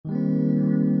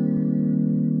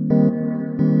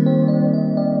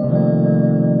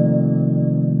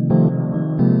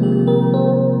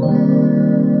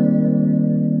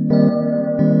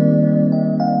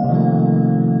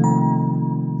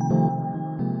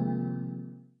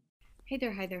Hey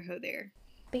there, hi there, ho there.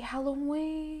 The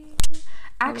Halloween. Halloween.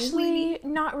 Actually,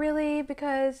 not really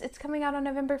because it's coming out on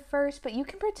November 1st, but you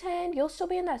can pretend you'll still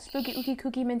be in that spooky ooky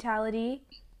kooky mentality.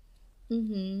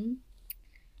 Mm-hmm.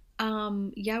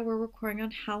 Yeah, we're recording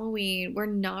on Halloween. We're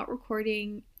not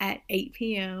recording at 8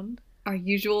 p.m., our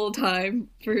usual time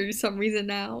for some reason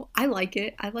now. I like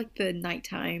it. I like the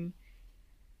nighttime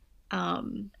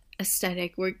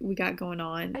aesthetic we got going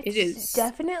on. It It's is.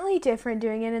 definitely different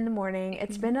doing it in the morning.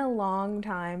 It's been a long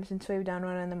time since we've done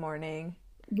one in the morning.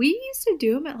 We used to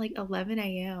do them at like 11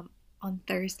 a.m. on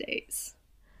Thursdays.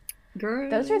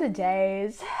 Those are the Girl.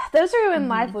 days. Those are when Hmm.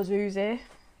 life was easy.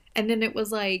 And then it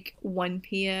was like 1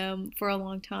 p.m. for a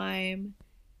long time.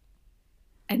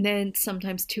 And then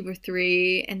sometimes 2 or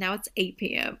 3, and now it's 8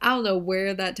 p.m. I don't know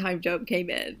where that time jump came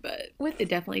in, but it With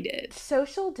definitely did.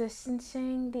 social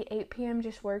distancing, the 8 p.m.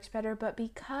 just works better, but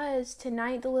because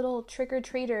tonight the little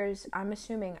trick-or-treaters, I'm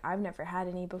assuming I've never had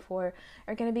any before,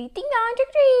 are going to be ding dong trick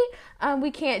or treat,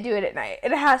 we can't do it at night.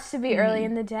 It has to be early Hmm.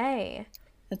 in the day.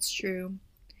 That's true.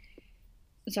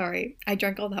 Sorry, I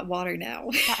drank all that water now,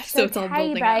 That's so it's all okay,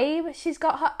 building up. babe. She's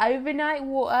got her overnight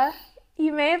water.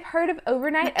 You may have heard of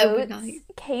overnight oats. Overnight.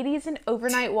 Katie's an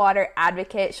overnight water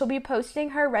advocate. She'll be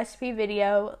posting her recipe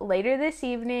video later this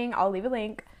evening. I'll leave a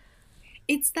link.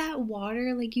 It's that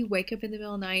water, like you wake up in the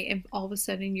middle of the night and all of a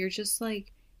sudden you're just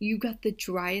like, you got the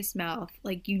driest mouth.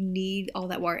 Like you need all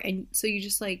that water. And so you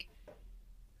just like,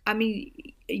 I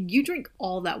mean, you drink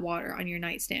all that water on your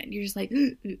nightstand. You're just like,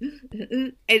 and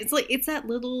it's like it's that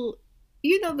little,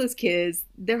 those kids.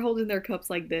 They're holding their cups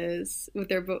like this with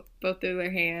their both of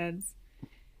their hands,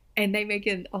 and they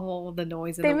making all the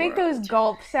noise in They the make those world.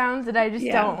 gulp sounds that I just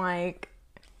Yeah. don't like.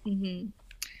 Hmm.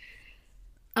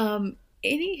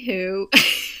 Anywho,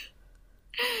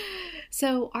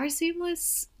 so our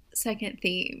seamless second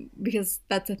theme, because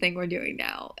that's the thing we're doing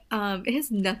now. It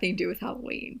has nothing to do with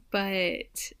Halloween,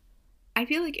 but I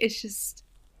feel like it's just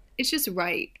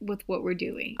right with what we're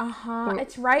doing. Uh-huh. Or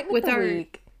It's right with with the our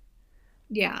week.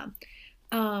 yeah.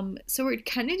 So we're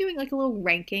kind of doing like a little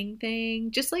ranking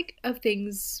thing, just like of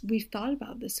things we've thought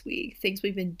about this week, things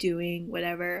we've been doing,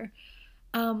 whatever.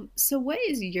 So what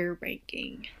is your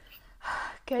ranking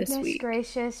this Goodness week?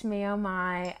 gracious me, oh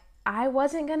my. I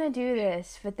wasn't gonna do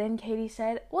this, but then Katie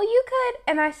said, well, you could.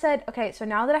 And I said, okay, so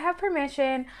now that I have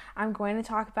permission, I'm going to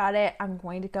talk about it. I'm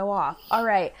going to go off. All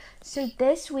right. So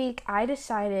this week, I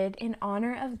decided, in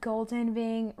honor of Golden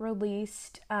being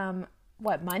released,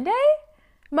 Monday?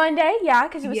 Monday, yeah,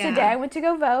 because it was the day Yeah. I went to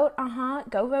go vote.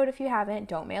 Go vote if you haven't.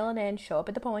 Don't mail it in. Show up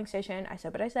at the polling station. I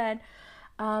said what I said.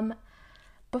 Um,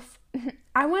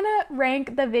 I want to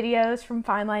rank the videos from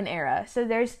Fine Line Era. So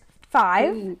there's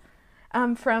five, Ooh.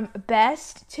 from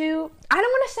best to, I don't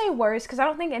want to say worst because I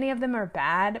don't think any of them are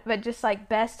bad, but just like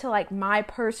best to like my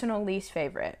personal least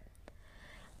favorite.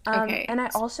 Okay. And I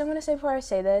also want to say before I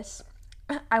say this,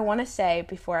 I want to say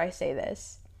before I say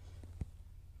this,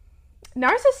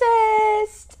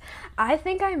 narcissist. I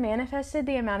think I manifested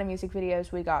the amount of music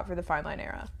videos we got for the Fine Line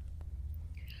Era.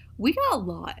 We got a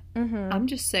lot. Mm-hmm. I'm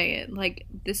just saying, like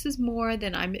this is more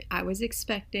than I was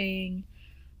expecting,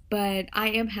 but I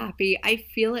am happy. I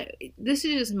feel it. This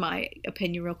is just my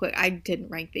opinion, real quick. I didn't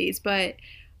rank these, but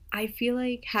I feel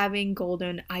like having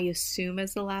Golden, I assume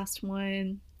as the last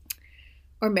one,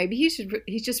 or maybe he's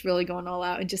just really going all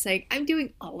out and just saying I'm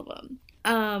doing all of them.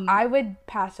 Um, I would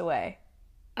pass away.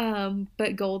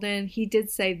 but Golden, he did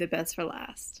save the best for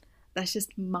last. That's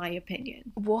just my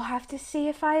opinion. We'll have to see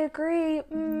if I agree.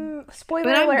 Spoiler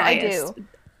But I'm alert, I biased.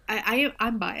 do.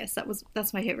 I'm biased.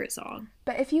 That's my favorite song.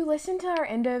 But if you listen to our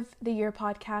end of the year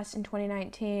podcast in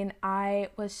 2019, I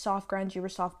was soft grunge, you were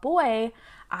soft boy.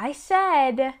 I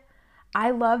said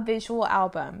I love visual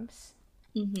albums.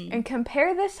 Hmm. And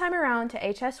compare this time around to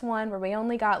HS1, where we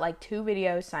only got like 2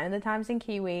 videos, Sign of the Times and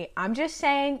Kiwi. I'm just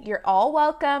saying, you're all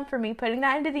welcome for me putting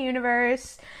that into the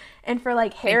universe. And for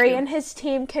like Thank Harry you. and his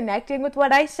team connecting with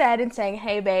what I said and saying,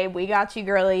 hey babe, we got you,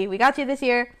 girly. We got you this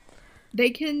year. They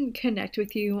can connect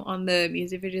with you on the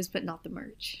music videos, but not the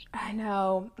merch. I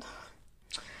know.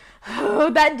 Oh,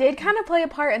 that did kind of play a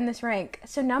part in this rank.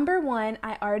 So number one,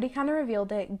 I already kind of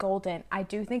revealed it, Golden. I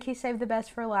do think he saved the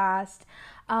best for last.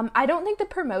 I don't think the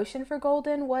promotion for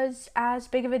Golden was as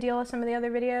big of a deal as some of the other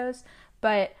videos,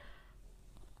 but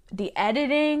the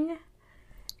editing,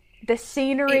 the It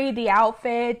scenery, the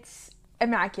outfits,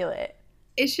 immaculate.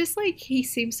 it's just like he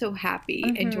seems so happy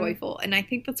and Mm-hmm. joyful, and I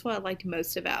think that's what I liked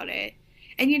most about it.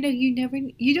 And you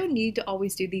don't need to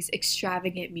always do these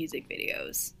extravagant music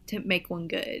videos to make one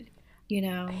good. you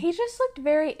know? He just looked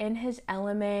very in his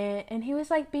element, and he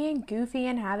was like being goofy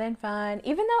and having fun.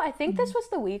 Even though I think this was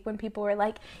the week when people were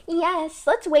like, yes,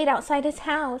 let's wait outside his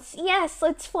house. Yes,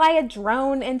 let's fly a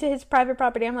drone into his private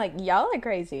property. I'm like, y'all are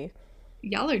crazy.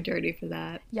 Y'all are dirty for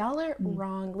that. Y'all are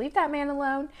wrong. Leave that man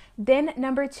alone. Then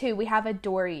number 2, we have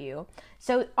Adore You.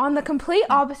 So on the complete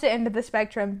opposite end of the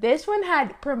spectrum, this one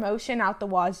had promotion out the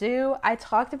wazoo. I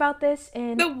talked about this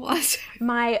in The was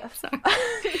my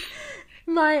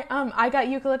my I Got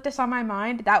Eucalyptus on My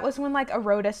Mind. That was when like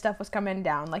Eroda stuff was coming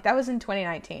down. Like that was in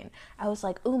 2019. I was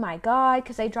like, oh my god,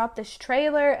 because they dropped this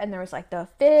trailer and there was like the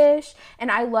fish,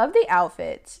 and I love the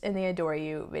outfits in the Adore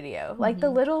You video. Like the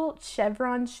little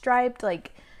chevron striped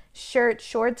like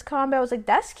shorts combo. I was like,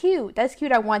 that's cute. That's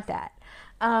cute. I want that.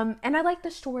 And I like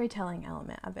the storytelling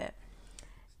element of it.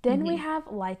 Then we have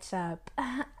Lights Up.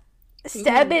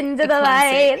 Step into the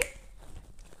light.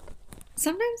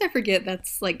 Sometimes I forget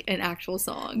that's like an actual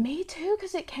song. Me too,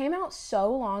 because it came out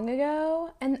so long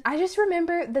ago. And I just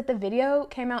remember that the video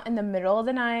came out in the middle of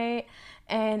the night.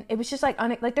 And it was just like,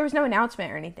 like there was no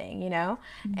announcement or anything, you know?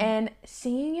 And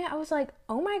seeing it, I was like,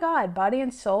 oh my God, Body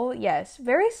and Soul. Yes.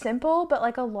 Very simple, but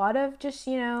like a lot of just,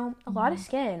 you know, a lot of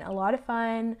skin, a lot of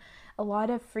fun, a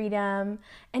lot of freedom,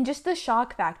 and just the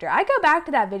shock factor. I go back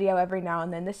to that video every now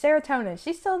and then. The serotonin,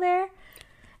 she's still there.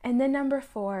 And then number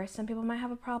 4, some people might have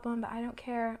a problem, but I don't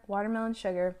care. Watermelon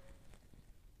Sugar.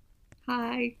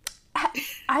 Hi.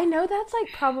 I know that's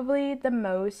like probably the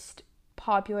most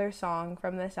popular song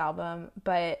from this album,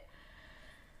 but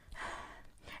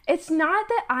it's not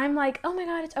that I'm like, oh my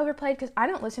god, it's overplayed, because I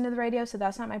don't listen to the radio, so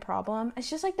that's not my problem.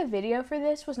 It's just like the video for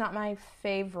this was not my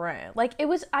favorite. Like it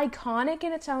was iconic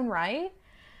in its own right,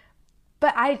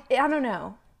 but I don't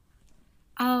know.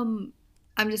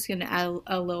 I'm just gonna add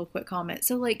a little quick comment.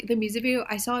 So like the music video,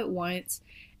 I saw it once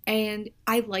and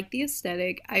I like the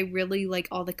aesthetic. I really like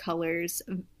all the colors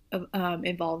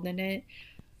involved in it.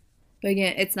 But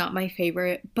again, it's not my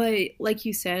favorite. But like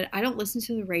you said, I don't listen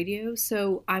to the radio,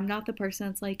 so I'm not the person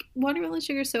that's like, Watermelon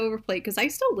Sugar is so overplayed, because I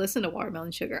still listen to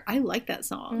Watermelon Sugar. I like that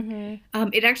song.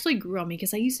 It actually grew on me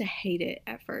because I used to hate it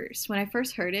at first. When I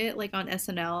first heard it, like on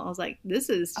SNL, I was like, this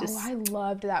is just... Oh, I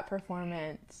loved that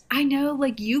performance. I know,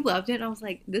 like you loved it, and I was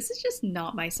like, this is just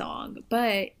not my song.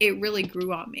 But it really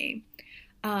grew on me.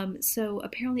 So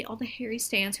apparently all the Harry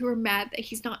stans who are mad that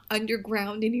he's not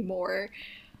underground anymore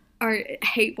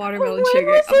hate Watermelon Sugar.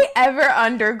 Was he ever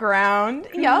underground?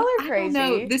 Y'all are crazy. I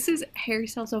don't know. This is Harry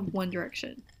Styles of One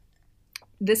Direction.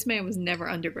 This man was never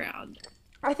underground.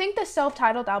 I think the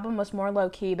self-titled album was more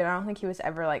low-key, but I don't think he was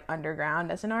ever like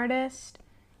underground as an artist.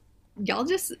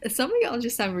 Some of y'all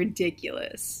just sound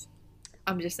ridiculous.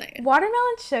 I'm just saying.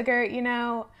 Watermelon Sugar, you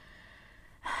know,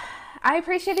 I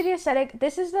appreciated the aesthetic.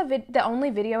 This is the only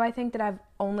video I think that I've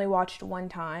only watched one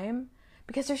time,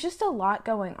 because there's just a lot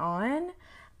going on.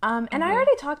 And I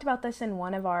already talked about this in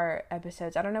one of our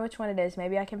episodes. I don't know which one it is.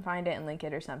 Maybe I can find it and link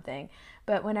it or something.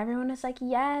 But when everyone was like,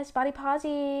 yes, body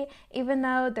posy, even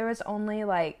though there was only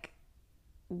like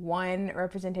one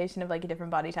representation of like a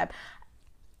different body type,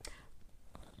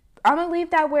 I'm gonna leave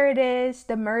that where it is.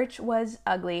 The merch was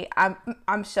ugly.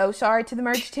 I'm so sorry to the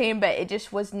merch team, but it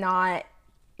just was not.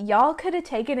 Y'all could have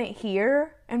taken it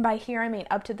here, and by here I mean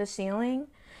up to the ceiling,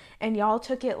 and y'all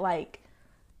took it like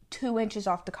 2 inches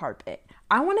off the carpet.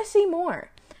 I want to see more.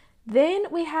 Then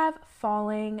we have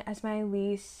Falling as my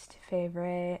least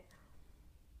favorite.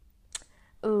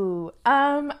 Ooh,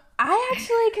 I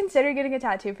actually considered getting a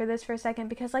tattoo for this for a second,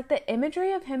 because like the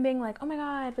imagery of him being like, oh my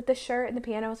god, with the shirt and the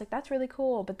piano, I was like, that's really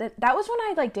cool. But that was when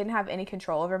I like didn't have any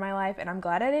control over my life, and I'm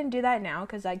glad I didn't do that now,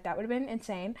 because like that would have been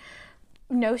insane.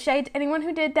 No shade to anyone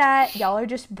who did that. Y'all are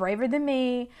just braver than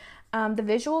me. The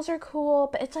visuals are cool,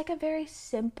 but it's like a very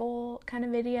simple kind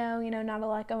of video, you know, not a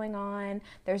lot going on.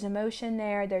 There's emotion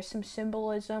there. There's some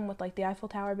symbolism with like the Eiffel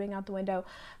Tower being out the window,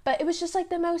 but it was just like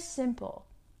the most simple.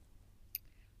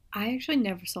 I actually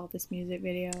never saw this music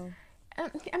video.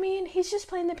 I mean, he's just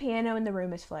playing the piano and the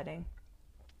room is flooding.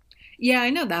 Yeah, I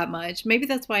know that much. Maybe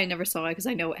that's why I never saw it, because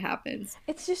I know what happens.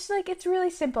 It's just like, it's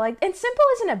really simple. Like, and simple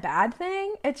isn't a bad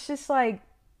thing. It's just like,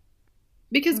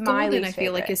 because Golden, I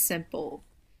feel like, is simple.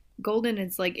 Golden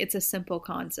is like, it's a simple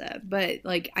concept, but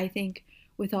like I think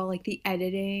with all like the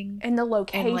editing and the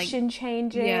location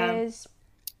changes, yeah,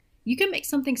 you can make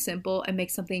something simple and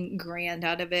make something grand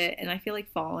out of it. And I feel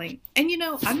like Falling, and you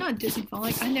know, I'm not dissing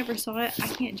Falling, I never saw it, I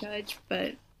can't judge,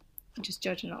 but I'm just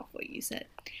judging off what you said.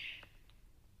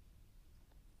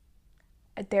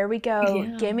 There we go.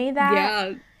 Yeah. Give me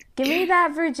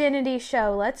that virginity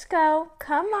show. Let's go.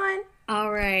 Come on.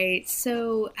 All right,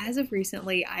 so as of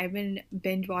recently, I've been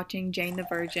binge watching Jane the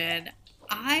Virgin.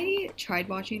 I tried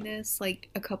watching this like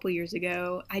a couple years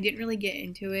ago. I didn't really get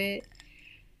into it,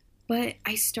 but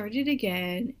I started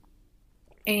again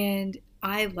and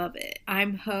I love it.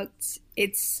 I'm hooked.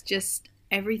 It's just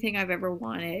everything I've ever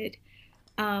wanted.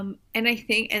 And I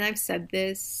think, and I've said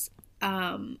this,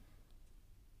 um,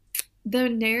 the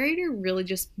narrator really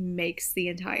just makes the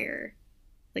entire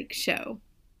like show.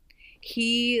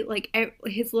 He like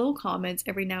his little comments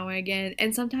every now and again,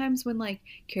 and sometimes when like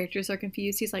characters are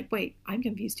confused, he's like, "Wait, I'm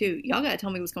confused too. Y'all gotta tell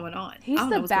me what's going on. I He's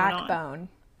don't know the what's going on." backbone.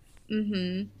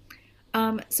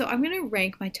 Mm-hmm. So I'm gonna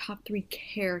rank my top three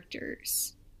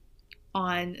characters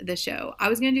on the show. I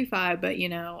was gonna do five, but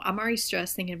I'm already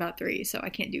stressed thinking about three, so I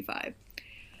can't do five.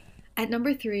 At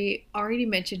number three, already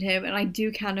mentioned him, and I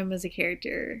do count him as a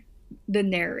character, the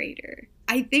narrator.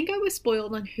 I think I was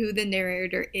spoiled on who the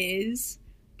narrator is,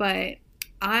 but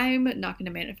I'm not going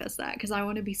to manifest that because I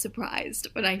want to be surprised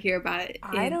when I hear about it.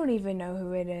 I don't even know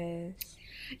who it is.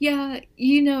 Yeah,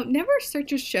 never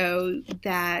search a show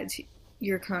that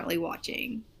you're currently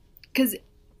watching. Because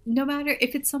no matter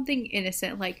if it's something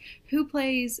innocent, like who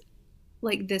plays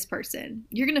like this person,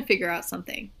 you're going to figure out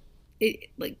something.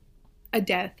 Like a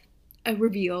death, a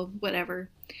reveal, whatever.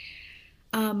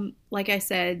 Like I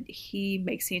said, he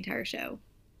makes the entire show.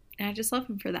 And I just love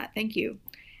him for that. Thank you.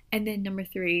 And then number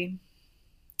three,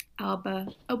 Alba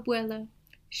Abuela.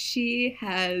 She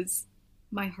has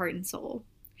my heart and soul.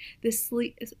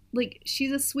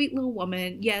 She's a sweet little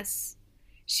woman. Yes,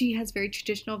 she has very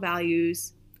traditional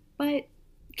values, but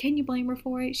can you blame her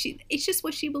for it? It's just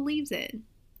what she believes in.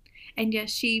 And yes,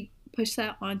 she pushed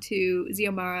that onto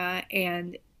Xiomara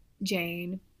and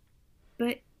Jane,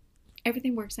 but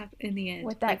everything works out in the end.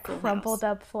 With that crumpled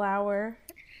up flower.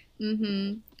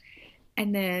 Mm-hmm.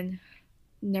 And then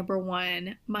number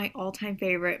one, my all-time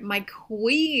favorite, my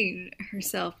queen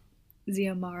herself,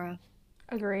 Xiomara.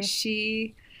 Agree.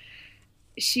 She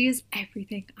is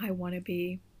everything I want to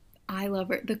be. I love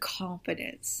her. The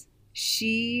confidence.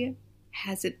 She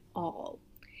has it all.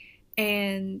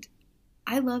 And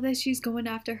I love that she's going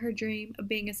after her dream of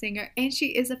being a singer. And she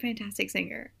is a fantastic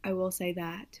singer. I will say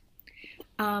that.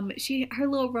 Her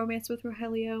little romance with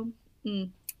Rogelio,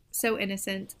 so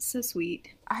innocent, so sweet.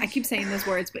 I keep saying those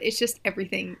words, but it's just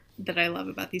everything that I love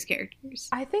about these characters.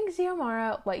 I think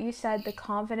Xiomara, what you said, the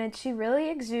confidence, she really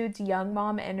exudes young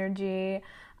mom energy.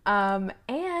 And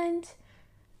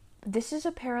this is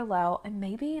a parallel, and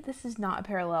maybe this is not a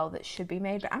parallel that should be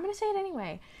made, but I'm going to say it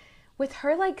anyway. With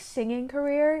her like singing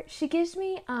career, she gives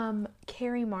me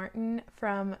Carrie Martin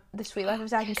from The Sweet Life of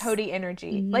Zack and Cody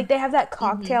energy. Mm-hmm. Like they have that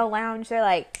cocktail lounge. They're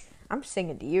like, I'm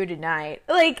singing to you tonight.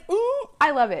 Like,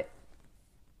 I love it.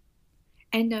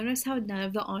 And notice how none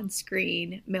of the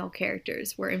on-screen male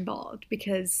characters were involved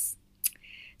because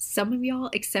some of y'all,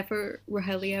 except for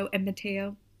Rogelio and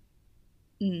Mateo,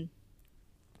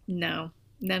 no.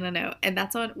 And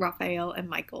that's on Raphael and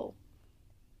Michael.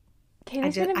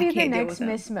 Katie's going to be the next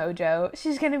Miss Mojo.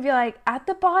 She's going to be like, at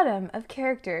the bottom of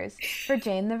characters for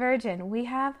Jane the Virgin, we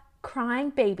have crying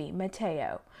baby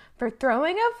Mateo for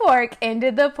throwing a fork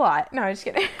into the plot. No, I'm just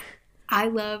kidding. I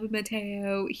love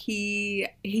Mateo. He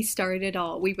started it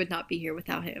all. We would not be here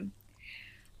without him.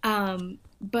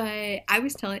 But I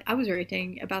was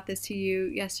ranting about this to you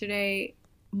yesterday.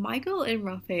 Michael and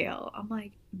Raphael, I'm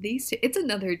like, these two, it's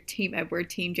another Team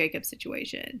Edward, Team Jacob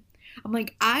situation. I'm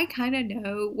like, I kind of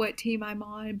know what team I'm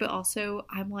on, but also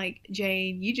I'm like,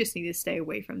 Jane, you just need to stay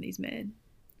away from these men.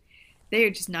 They are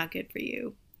just not good for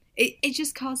you. It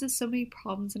just causes so many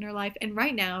problems in her life. And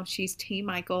right now, she's Team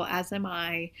Michael, as am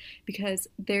I, because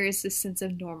there is this sense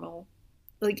of normal.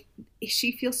 Like,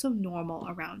 she feels so normal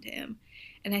around him.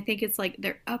 And I think it's like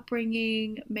their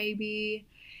upbringing, maybe.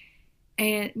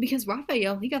 And because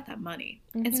Raphael, he got that money.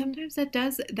 Mm-hmm. And sometimes that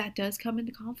does come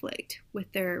into conflict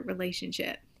with their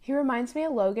relationship. He reminds me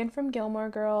of Logan from Gilmore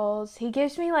Girls. He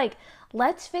gives me like,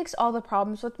 let's fix all the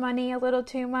problems with money a little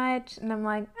too much. And I'm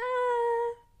like,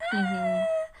 Mm-hmm.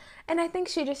 And I think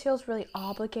she just feels really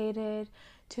obligated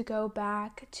to go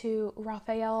back to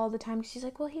Raphael all the time. She's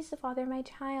like, well, he's the father of my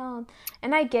child.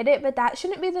 And I get it, but that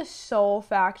shouldn't be the sole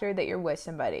factor that you're with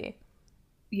somebody.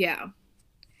 Yeah.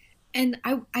 And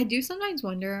I do sometimes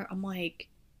wonder, I'm like,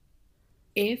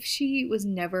 if she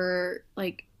never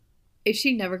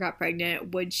got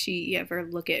pregnant, would she ever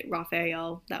look at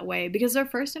Raphael that way? Because their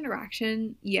first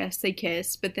interaction, yes, they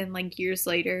kissed, but then like years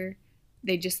later,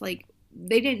 they just like,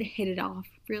 they didn't hit it off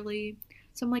really.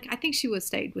 So I'm like, I think she would have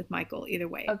stayed with Michael either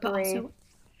way. Agreed. But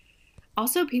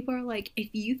also people are like, if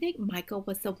you think Michael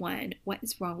was the one, what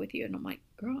is wrong with you? And I'm like,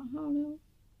 girl, I don't know.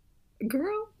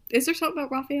 Girl, is there something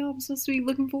about Raphael I'm supposed to be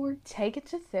looking for? Take it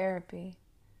to therapy.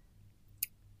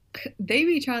 they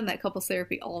be trying that couples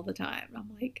therapy all the time. I'm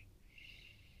like,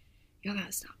 y'all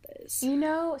gotta stop this. You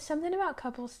know, something about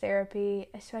couples therapy,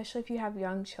 especially if you have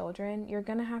young children, you're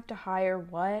going to have to hire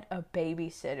what? A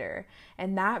babysitter.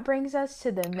 And that brings us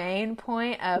to the main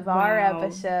point of our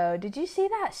episode. Did you see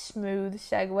that smooth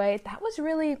segue? That was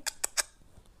really...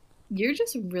 You're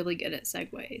just really good at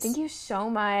segues. Thank you so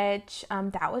much.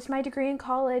 That was my degree in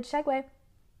college. Segue.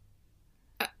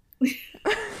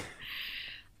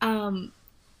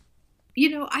 You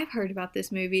know, I've heard about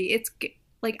this movie. It's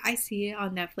like, I see it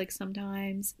on Netflix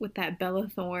sometimes with that Bella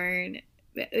Thorne.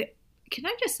 Can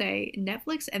I just say,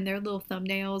 Netflix and their little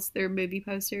thumbnails, their movie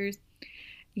posters,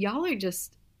 y'all are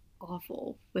just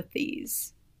awful with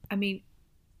these. I mean,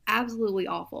 absolutely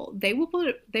awful. They will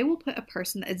put a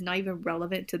person that is not even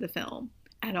relevant to the film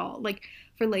at all. Like,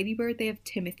 for Lady Bird, they have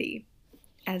Timothy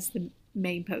as the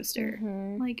main poster.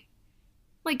 Mm-hmm.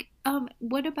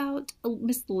 What about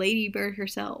Miss Lady Bird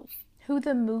herself? Who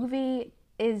the movie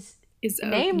is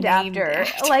named after.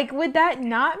 Like, would that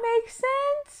not make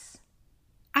sense?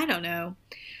 I don't know.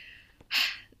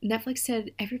 Netflix said,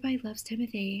 everybody loves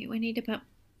Timothy. We need to put...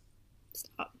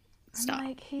 Stop. I'm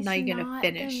like, he's now you're not gonna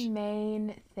finish. the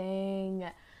main thing.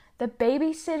 The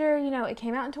Babysitter, you know, it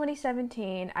came out in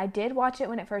 2017. I did watch it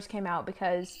when it first came out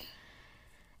because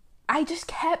I just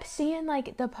kept seeing,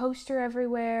 like, the poster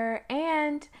everywhere.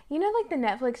 And, you know, like, the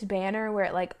Netflix banner where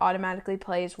it, like, automatically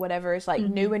plays whatever is, like,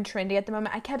 new and trendy at the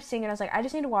moment. I kept seeing it. I was like, I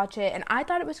just need to watch it. And I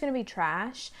thought it was going to be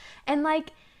trash. And,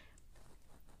 like...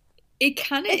 It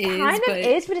kind of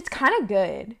is, but it's kind of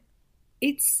good.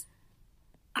 It's...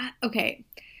 okay.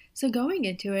 So going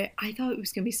into it, I thought it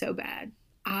was going to be so bad.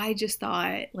 I just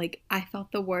thought, like, I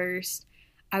thought the worst.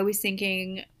 I was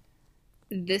thinking,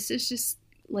 this is just...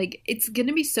 like, it's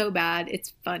gonna be so bad,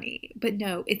 it's funny. But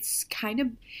no, it's kind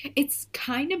of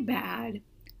bad,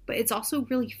 but it's also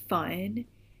really fun.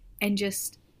 And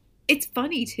just, it's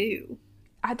funny too.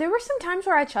 There were some times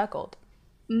where I chuckled.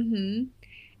 Mm-hmm.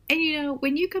 And you know,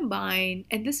 when you combine,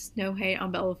 and this is no hate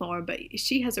on Bella Thorne, but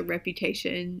she has a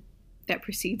reputation that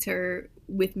precedes her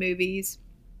with movies.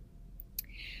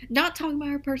 Not talking about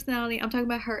her personality, I'm talking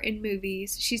about her in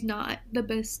movies. She's not the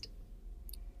best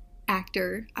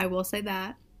actor, I will say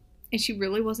that, and she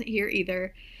really wasn't here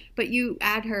either, but you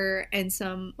add her and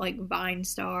some like Vine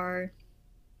star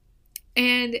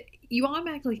and you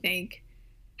automatically think,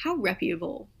 how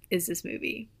reputable is this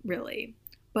movie really?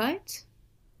 But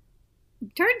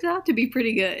turns out to be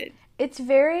pretty good. It's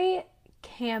very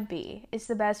campy is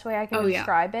the best way I can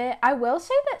describe it. I will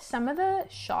say that some of the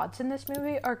shots in this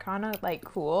movie are kind of like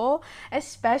cool,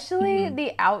 especially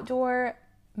the outdoor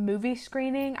movie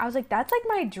screening. I was like, that's like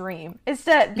my dream, is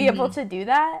to be able to do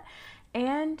that.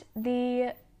 And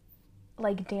the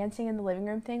like dancing in the living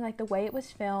room thing, like the way it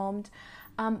was filmed.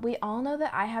 We all know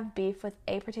that I have beef with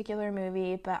a particular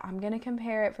movie, but I'm gonna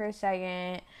compare it for a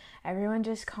second. Everyone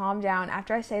just calm down.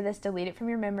 After I say this, delete it from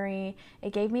your memory.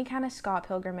 It gave me kind of Scott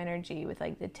Pilgrim energy with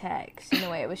like the text and the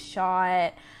way it was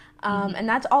shot. And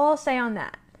that's all I'll say on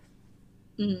that.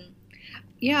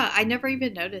 Yeah, I never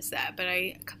even noticed that, but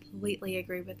I completely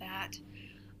agree with that.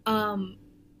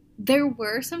 There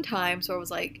were some times where I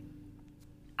was like,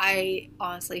 I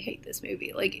honestly hate this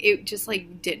movie. Like, it just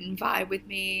like didn't vibe with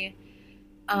me.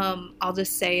 I'll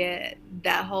just say it,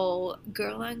 that whole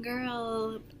girl on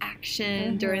girl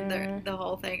action during the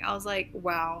whole thing, I was like,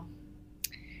 wow,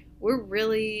 we're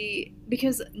really,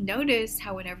 because notice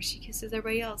how whenever she kisses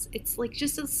everybody else, it's like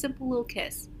just a simple little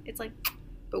kiss. It's like,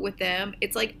 but with them,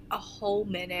 it's like a whole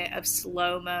minute of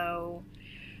slow-mo.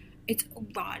 It's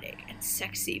erotic and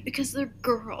sexy because they're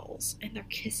girls and they're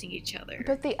kissing each other.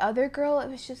 But the other girl, it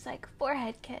was just like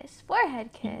forehead kiss.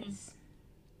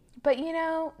 But, you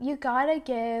know, you gotta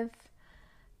give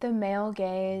the male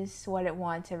gaze what it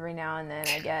wants every now and then,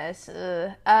 I guess.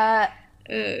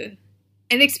 And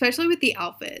especially with the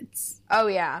outfits. Oh,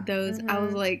 yeah. Those, I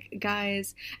was like,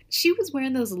 guys, she was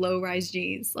wearing those low-rise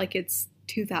jeans like it's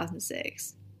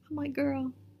 2006. I'm like,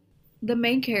 girl. The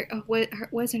main character,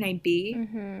 what's her name,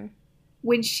 B?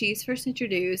 When she's first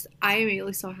introduced, I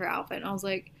immediately saw her outfit and I was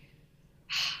like,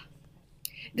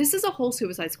 this is a whole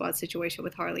Suicide Squad situation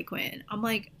with Harley Quinn. I'm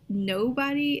like,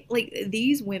 nobody, like,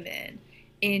 these women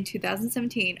in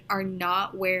 2017 are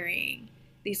not wearing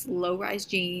these low-rise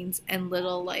jeans and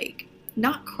little, like,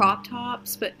 not crop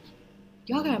tops, but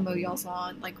y'all gotta mow y'all's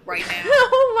lawn, like, right now.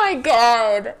 Oh my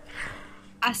god.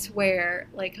 I swear,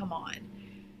 like, come on.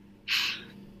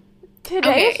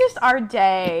 Today is just our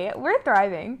day. We're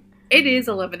thriving. It is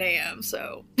 11 a.m.,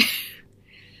 so...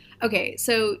 Okay,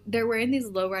 so they're wearing these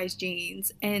low-rise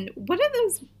jeans, and what are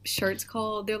those shirts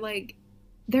called? They're like,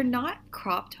 they're not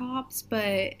crop tops,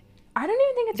 but I don't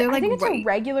even think it's, They're I like think it's a right.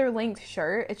 regular length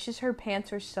shirt. It's just her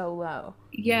pants are so low.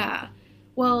 Yeah.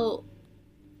 Well,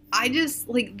 I just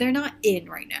like they're not in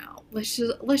right now. Let's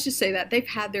just say that they've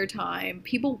had their time.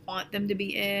 People want them to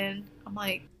be in. I'm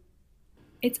like,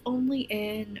 it's only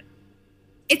in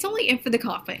it's only in for the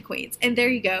confident queens. And there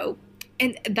you go.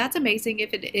 And that's amazing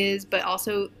if it is, but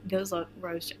also those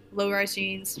low rise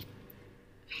jeans,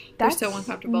 they're so That's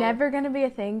uncomfortable. never going to be a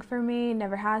thing for me.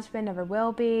 Never has been, never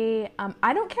will be.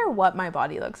 I don't care what my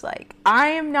body looks like. I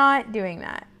am not doing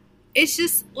that. It's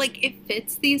just like it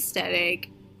fits the aesthetic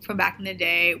from back in the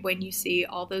day when you see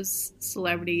all those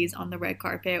celebrities on the red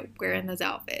carpet wearing those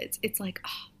outfits. It's like,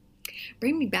 oh,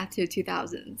 bring me back to the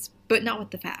 2000s, but not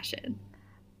with the fashion.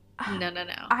 No, no,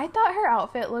 no. I thought her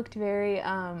outfit looked very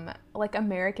like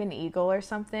American Eagle or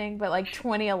something, but like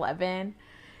 2011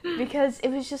 because it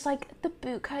was just like the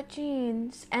bootcut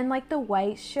jeans and like the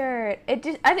white shirt. It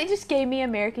just gave me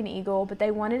American Eagle, but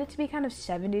they wanted it to be kind of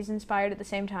 70s inspired at the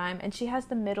same time. And she has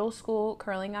the middle school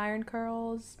curling iron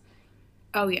curls.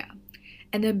 Oh yeah.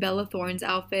 And then Bella Thorne's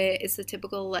outfit is the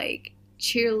typical like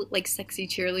sexy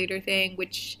cheerleader thing,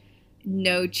 which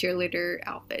no cheerleader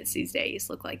outfits these days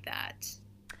look like that.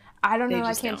 I don't They know, I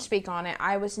just can't don't. speak on it.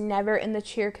 I was never in the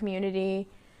cheer community.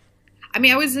 I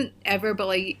mean, I wasn't ever, but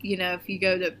like, if you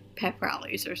go to pep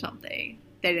rallies or something,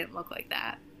 they didn't look like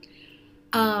that.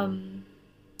 Um,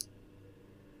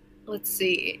 let's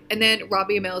see. And then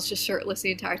Robbie Amell is just shirtless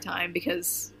the entire time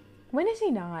When is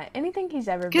he not? Anything he's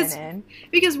ever been because in.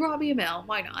 because Robbie Amell,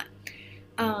 why not?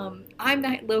 I'm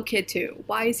that little kid too.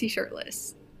 Why is he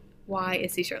shirtless? Why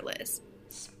is he shirtless?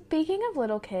 Speaking of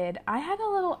little kid, I had a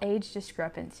little age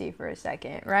discrepancy for a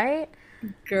second, right?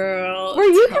 Girl, Were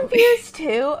you tell me. confused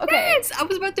too? Okay. Yes, I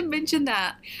was about to mention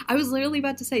that. I was literally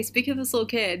about to say, speaking of this little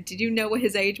kid, did you know what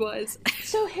his age was?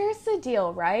 So here's the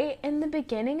deal, right? In the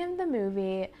beginning of the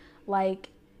movie, like,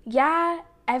 yeah,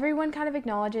 everyone kind of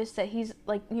acknowledges that he's,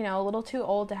 like, a little too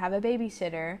old to have a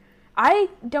babysitter. I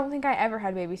don't think I ever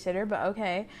had a babysitter, but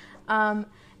okay. Um,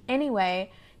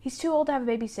 anyway, he's too old to have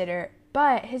a babysitter,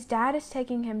 but his dad is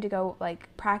taking him to go,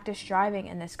 like, practice driving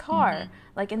in this car,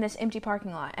 like, in this empty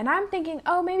parking lot. And I'm thinking,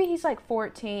 oh, maybe he's, like,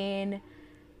 14.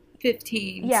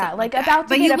 15, Yeah, something like like that. about to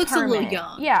But get he a looks a permit. little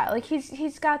young. Yeah, like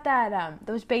he's got that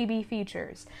those baby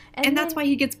features. And that's then, why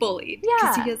he gets bullied.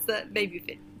 Because yeah. he has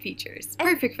the features.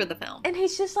 Perfect for the film. And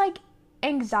he's just like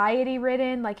anxiety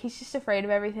ridden, like he's just afraid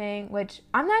of everything, which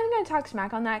I'm not even going to talk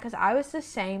smack on that cuz I was the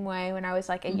same way when I was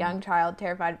like a young child,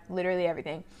 terrified of literally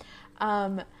everything.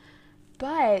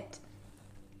 But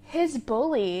his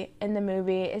bully in the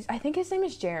movie is, I think his name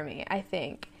is Jeremy, I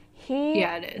think. He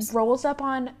Yeah, it is. rolls up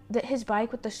on his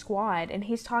bike with the squad and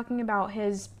he's talking about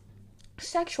his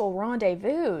sexual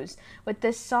rendezvous with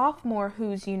this sophomore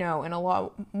who's, in a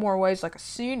lot more ways like a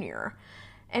senior.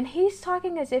 And he's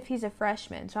talking as if he's a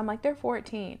freshman. So I'm like, they're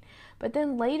 14. But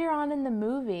then later on in the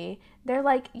movie, they're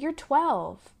like, you're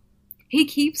 12. He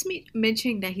keeps me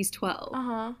mentioning that he's 12.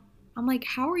 Uh-huh. I'm like,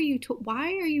 how are you,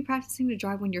 why are you practicing to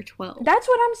drive when you're 12? That's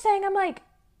what I'm saying. I'm like,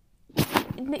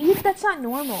 that's not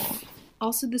normal.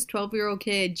 Also, this 12-year-old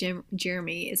kid,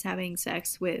 Jeremy, is having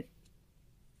sex with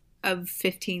a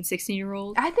 15,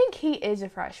 16-year-old. I think he is a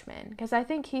freshman because I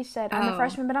think he said I'm a Oh.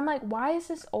 freshman, but I'm like, why is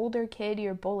this older kid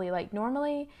your bully? Like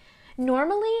normally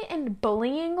in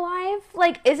bullying life,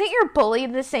 like isn't your bully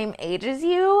the same age as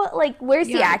you? Like where's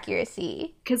the Yeah.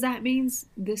 accuracy? Because that means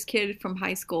this kid from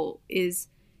high school is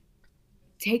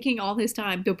taking all his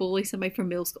time to bully somebody from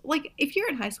middle school. Like, if you're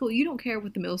in high school, you don't care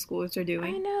what the middle schoolers are I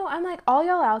doing. know. I'm like, all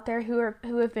y'all out there who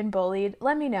have been bullied,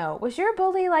 let me know. Was your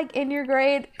bully like in your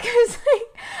grade? Because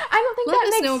like, I don't think Let that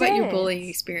us makes know sense. about your bullying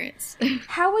experience.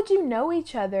 How would you know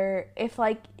each other if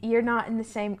like you're not in the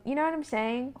same? You know what I'm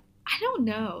saying? I don't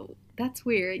know. That's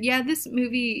weird. Yeah, this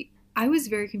movie, I was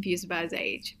very confused about his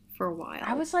age for a while.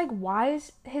 I was like, why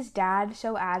is his dad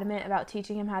so adamant about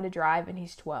teaching him how to drive and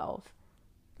he's 12?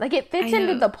 Like, it fits I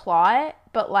into know. the plot,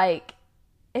 but like,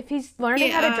 if he's learning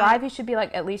how to Yeah. drive, he should be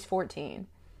like at least 14.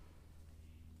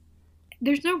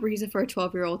 There's no reason for a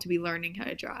 12-year-old to be learning how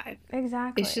to drive.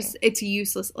 Exactly. It's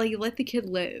useless. Like, let the kid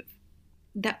live.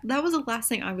 That was the last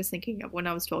thing I was thinking of when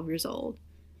I was 12 years old.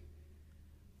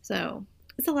 So,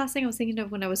 it's the last thing I was thinking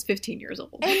of when I was 15 years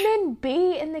old. And then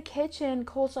B in the kitchen,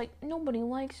 Cole's like, nobody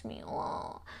likes me.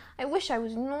 Oh, I wish I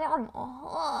was normal.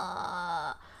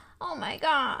 Oh my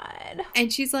God.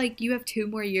 And she's like, you have 2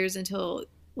 more years until,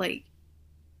 like,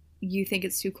 you think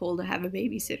it's too cold to have a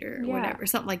babysitter or Yeah. whatever,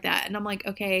 something like that. And I'm like,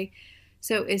 okay,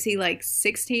 so is he like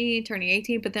 16, turning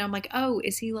 18? But then I'm like, oh,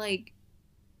 is he like,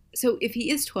 so if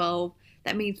he is 12,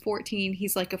 that means 14,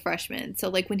 he's like a freshman. So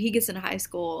like when he gets into high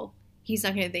school, he's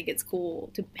not going to think it's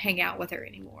cool to hang out with her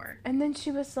anymore. And then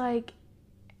she was like,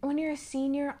 when you're a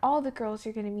senior, all the girls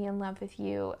are going to be in love with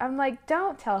you. I'm like,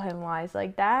 don't tell him lies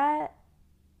like that.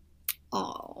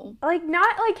 Oh. Like,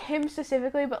 not like him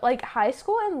specifically, but like high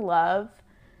school and love.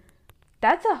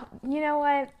 That's a, you know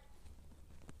what?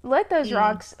 Let those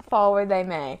rocks fall where they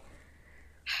may.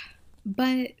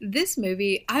 But this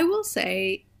movie, I will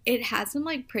say, it has some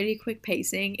like pretty quick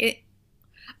pacing. It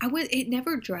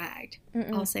never dragged.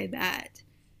 Mm-mm. I'll say that.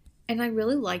 And I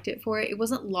really liked it for it. It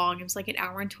wasn't long. It was like an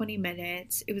hour and 20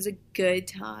 minutes. It was a good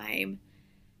time.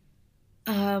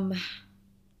 But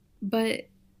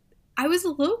I was a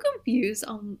little confused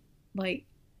on, like,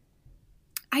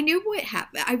 I knew what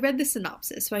happened. I read the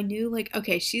synopsis, so I knew, like,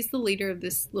 okay, she's the leader of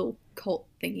this little cult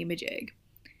thingy-majig.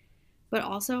 But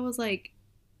also, I was like,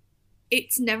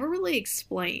 it's never really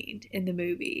explained in the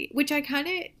movie, which I kind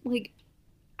of, like,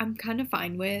 I'm kind of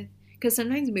fine with. Because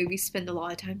sometimes movies spend a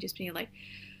lot of time just being like,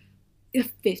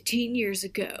 15 years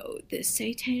ago, this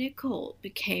satanic cult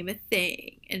became a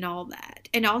thing and all that.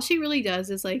 And all she really does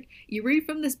is, like, you read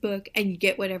from this book and you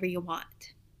get whatever you want.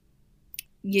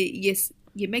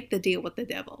 You make the deal with the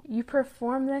devil. You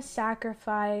perform this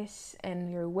sacrifice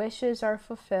and your wishes are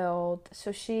fulfilled.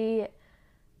 So she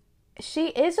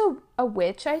is a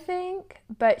witch, I think,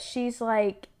 but she's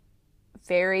like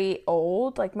very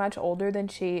old, like much older than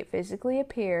she physically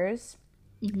appears.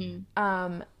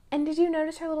 Mm-hmm. And did you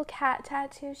notice her little cat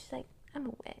tattoo? She's like, I'm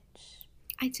a witch.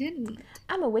 I didn't.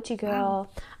 I'm a witchy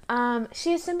girl. Wow.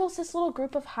 She assembles this little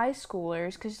group of high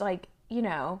schoolers because, like, you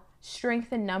know,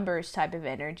 strength in numbers type of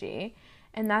energy.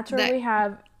 And that's where we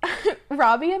have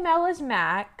Robbie Amell as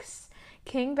Max,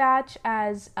 King Batch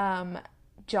as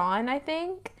John, I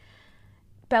think,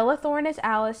 Bella Thorne as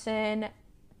Allison.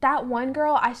 That one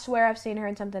girl, I swear I've seen her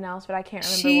in something else, but I can't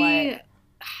remember what.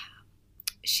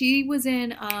 She was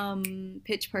in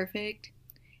Pitch Perfect.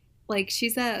 Like,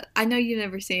 she's that, I know you've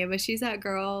never seen it, but she's that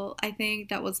girl, I think,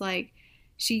 that was like,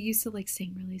 she used to like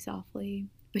sing really softly,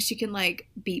 but she can like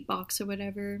beatbox or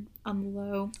whatever on the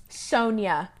low.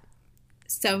 Sonia.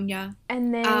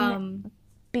 And then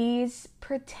B's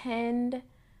pretend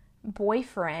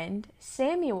boyfriend,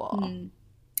 Samuel.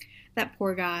 That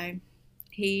poor guy.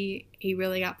 He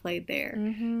really got played there.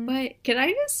 Mm-hmm. But can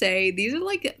I just say, these are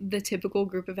like the typical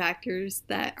group of actors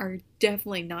that are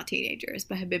definitely not teenagers,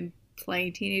 but have been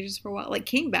playing teenagers for a while. Like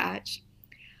King Batch.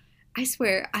 I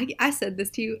swear, I said this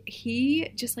to you.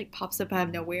 He just like pops up out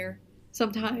of nowhere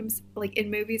sometimes. Like in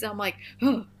movies, I'm like,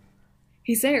 oh,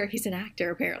 he's there. He's an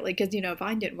actor apparently, because, you know,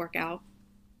 Vine didn't work out.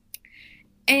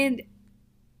 And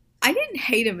I didn't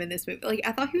hate him in this movie. Like,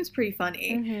 I thought he was pretty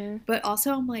funny. Mm-hmm. But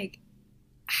also I'm like,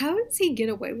 how does he get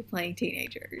away with playing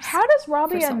teenagers? How does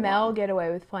Robbie Amell get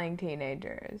away with playing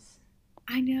teenagers?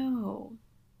 I know.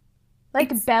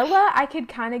 Like, Bella, I could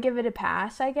kind of give it a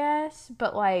pass, I guess.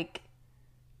 But, like,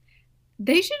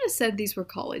 they should have said these were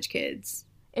college kids.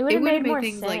 It would have made more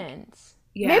sense. Like,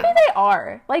 yeah. Maybe they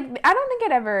are. Like, I don't think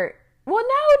it ever... Well,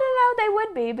 no, they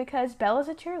would be, because Bella's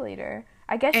a cheerleader.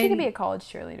 I guess she could be a college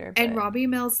cheerleader. But... And Robbie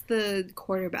Amell's the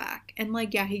quarterback. And,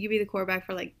 like, yeah, he could be the quarterback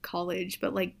for, like, college,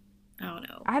 but, like, I don't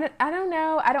know. I don't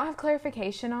know. I don't have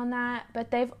clarification on that, but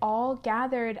they've all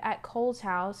gathered at Cole's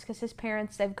house because his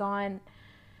parents, they've gone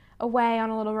away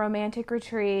on a little romantic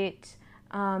retreat.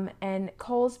 And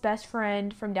Cole's best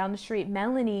friend from down the street,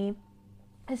 Melanie,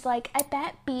 is like, I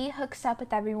bet B hooks up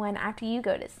with everyone after you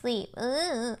go to sleep.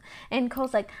 Ooh. And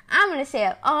Cole's like, I'm going to stay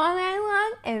up all night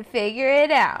long and figure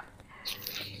it out.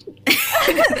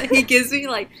 He gives me,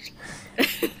 like...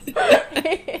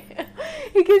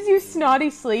 He gives you snotty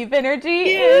sleep energy.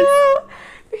 Yes.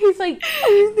 He's like,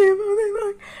 and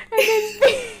then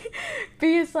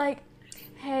B is like,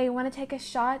 hey, want to take a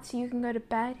shot so you can go to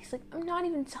bed? He's like, I'm not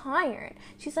even tired.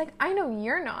 She's like, I know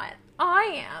you're not.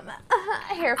 I am.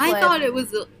 Hair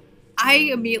flip. I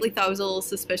immediately thought it was a little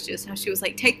suspicious how she was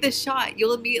like, take this shot,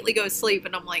 you'll immediately go to sleep.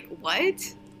 And I'm like,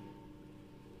 what?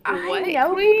 I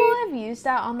know people have used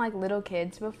that on, like, little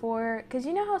kids before. Because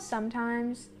you know how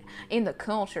sometimes in the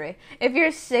country, if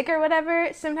you're sick or whatever,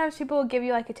 sometimes people will give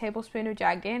you, like, a tablespoon of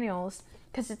Jack Daniels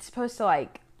because it's supposed to,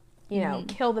 like, you know,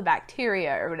 kill the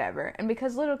bacteria or whatever. And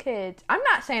because little kids, I'm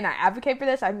not saying I advocate for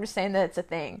this, I'm just saying that it's a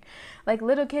thing. Like,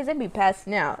 little kids, they'd be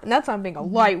passing out. And that's on being a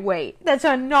lightweight. That's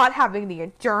on not having the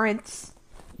endurance.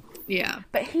 Yeah.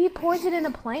 But he pours it in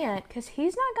a plant because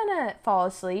he's not going to fall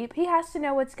asleep. He has to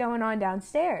know what's going on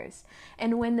downstairs.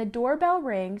 And when the doorbell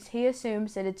rings, he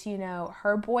assumes that it's, you know,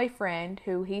 her boyfriend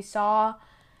who he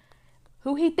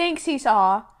thinks he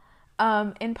saw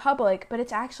in public. But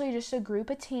it's actually just a group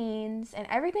of teens. And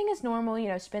everything is normal, you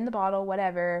know, spin the bottle,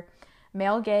 whatever.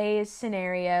 Male gaze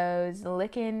scenarios,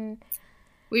 licking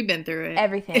We've been through it.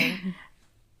 everything.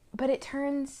 But it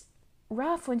turns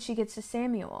rough when she gets to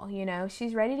Samuel, you know?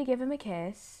 She's ready to give him a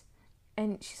kiss.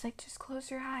 And she's like, just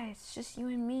close your eyes. It's just you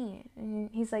and me. And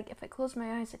he's like, if I close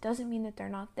my eyes, it doesn't mean that they're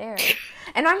not there.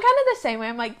 And I'm kind of the same way.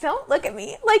 I'm like, don't look at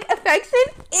me. Like, affection?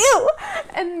 Ew.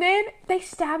 And then they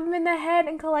stab him in the head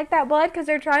and collect that blood because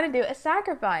they're trying to do a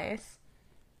sacrifice.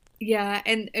 Yeah,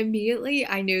 and immediately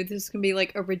I knew this was going to be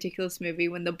like a ridiculous movie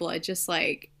when the blood just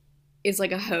like is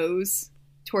like a hose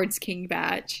towards King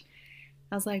Batch.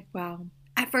 I was like, wow.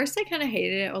 At first, I kind of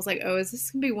hated it. I was like, oh, is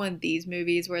this going to be one of these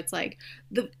movies where it's like,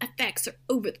 the effects are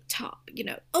over the top, you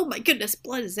know? Oh my goodness,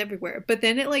 blood is everywhere. But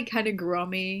then it like kind of grew on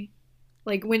me.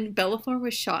 Like when Bellathorn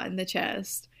was shot in the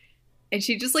chest and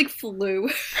she just like flew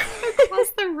across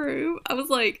the room. I was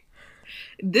like,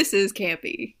 this is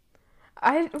campy.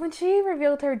 When she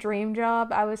revealed her dream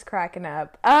job, I was cracking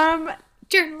up.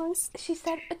 Journalist. She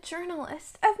said, a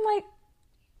journalist. I'm like,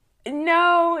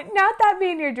 no, not that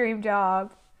being your dream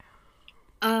job.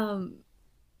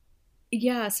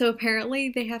 Yeah, so apparently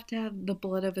they have to have the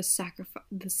blood of the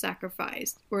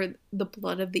sacrificed, or the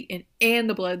blood of and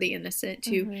the blood of the innocent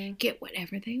to get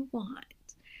whatever they want.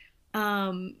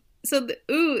 So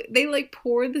they like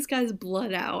pour this guy's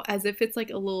blood out as if it's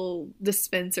like a little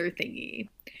dispenser thingy.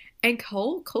 And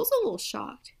Cole's a little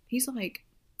shocked. He's like,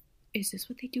 is this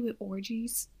what they do at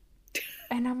orgies?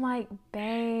 And I'm like,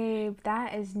 babe,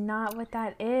 that is not what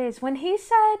that is. When he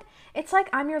said, it's like,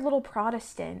 I'm your little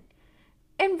Protestant.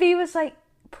 And V was like,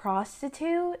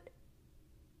 prostitute?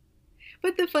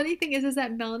 But the funny thing is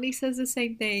that Melanie says the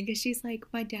same thing. Because she's like,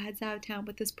 my dad's out of town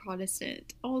with this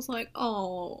Protestant. I was like,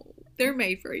 oh, they're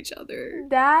made for each other.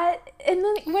 And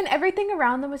then when everything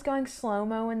around them was going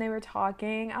slow-mo when they were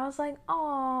talking, I was like,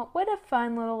 oh, what a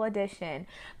fun little addition.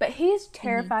 But he's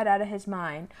terrified out of his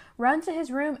mind. Runs to his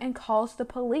room and calls the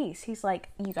police. He's like,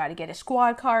 you got to get a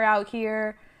squad car out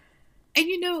here. And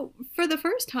you know, for the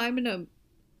first time in a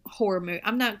horror movie,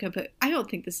 I don't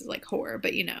think this is like horror,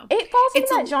 but you know. It falls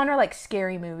into that genre like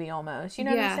scary movie almost. You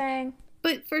know what I'm saying?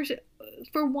 But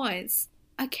for once,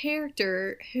 a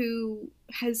character who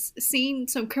has seen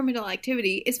some criminal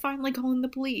activity is finally calling the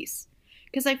police.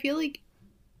 Because I feel like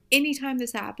anytime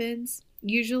this happens,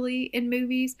 usually in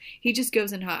movies, he just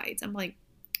goes and hides. I'm like,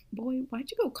 boy, why'd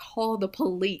you go call the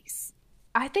police?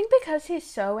 I think because he's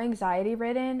so anxiety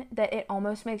ridden that it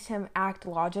almost makes him act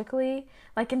logically.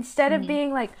 Like instead of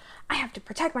being like, I have to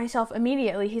protect myself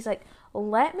immediately, he's like,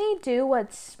 let me do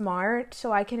what's smart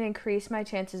so I can increase my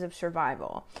chances of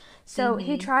survival. So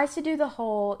he tries to do the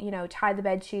whole, you know, tie the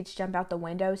bed sheets, jump out the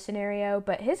window scenario.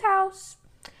 But his house,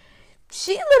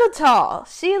 she a little tall,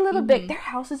 she a little big. Their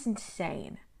house is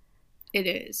insane. It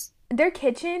is. Their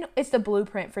kitchen is the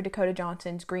blueprint for Dakota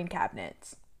Johnson's green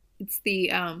cabinets. It's the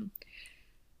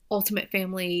ultimate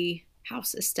family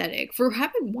house aesthetic for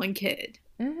having one kid.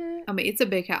 I mean, it's a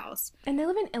big house. And they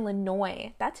live in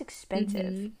Illinois. That's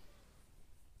expensive.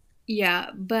 Yeah,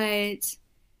 but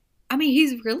I mean,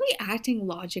 he's really acting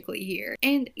logically here.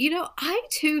 And, you know, I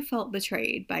too felt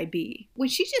betrayed by B. When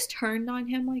she just turned on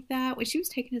him like that, when she was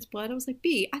taking his blood, I was like,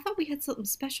 B, I thought we had something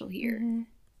special here.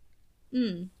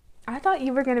 I thought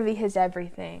you were going to be his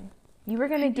everything. You were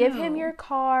going to give him your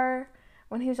car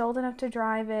when he was old enough to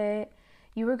drive it.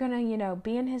 You were going to, you know,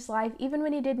 be in his life even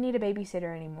when he didn't need a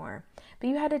babysitter anymore. But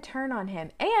you had to turn on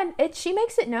him. And she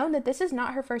makes it known that this is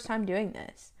not her first time doing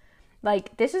this.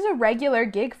 Like, this is a regular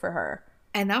gig for her.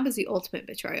 And that was the ultimate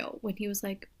betrayal. When he was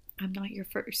like, I'm not your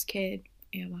first kid,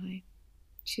 am I?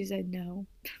 She said no.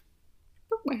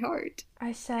 Broke my heart.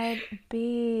 I said,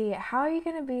 B, how are you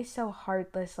going to be so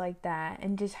heartless like that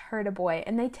and just hurt a boy?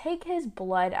 And they take his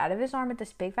blood out of his arm with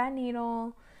this big fat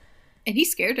needle. And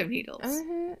he's scared of needles.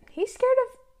 He's scared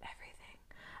of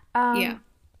everything. Yeah.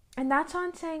 And that's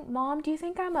on saying, Mom, do you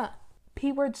think I'm a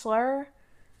P-word slur?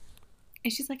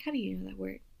 And she's like, how do you know that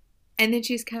word? And then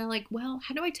she's kind of like, well,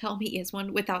 how do I tell him he is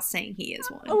one without saying he is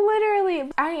one?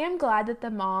 Literally. I am glad that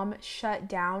the mom shut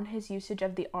down his usage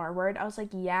of the R word. I was like,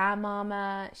 yeah,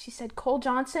 Mama. She said, Cole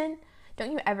Johnson,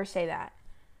 don't you ever say that.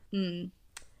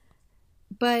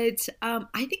 But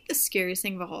I think the scariest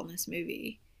thing of all in this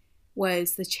movie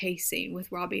was the chase scene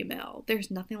with Robbie Amell.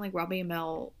 There's nothing like Robbie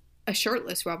Amell, a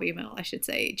shirtless Robbie Amell, I should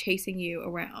say, chasing you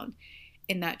around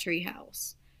in that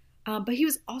treehouse. But he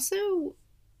was also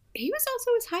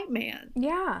his hype man.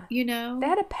 Yeah. You know? They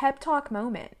had a pep talk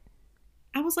moment.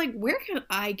 I was like, where can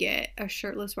I get a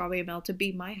shirtless Robbie Amell to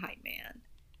be my hype man?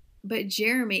 But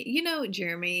Jeremy,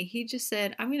 he just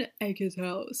said, I'm going to egg his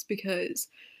house because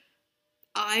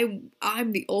I'm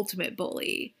the ultimate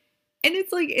bully. And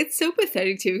it's like, it's so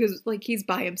pathetic too, because like he's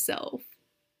by himself.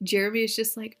 Jeremy is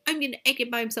just like, I'm going to egg it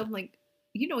by himself. I'm like,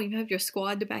 you don't even have your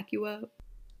squad to back you up.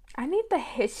 I need the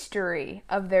history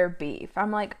of their beef.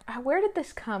 I'm like, where did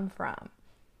this come from?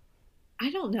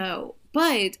 I don't know.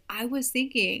 But I was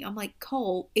thinking, I'm like,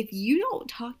 Cole, if you don't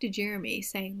talk to Jeremy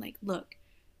saying, like, look,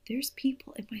 there's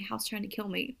people in my house trying to kill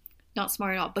me. Not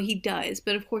smart at all, but he does.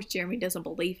 But of course, Jeremy doesn't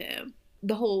believe him.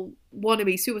 The whole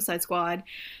wannabe Suicide Squad,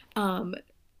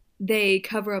 they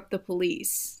cover up the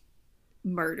police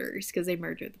murders because they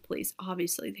murdered the police.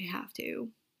 Obviously, they have to.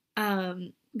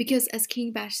 Because as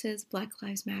King Bash says, Black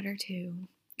Lives Matter too.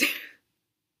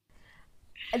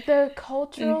 The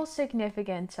cultural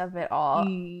significance of it all.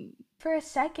 Mm. For a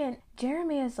second,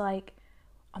 Jeremy is like,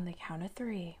 on the count of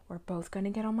 3, we're both going to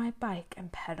get on my bike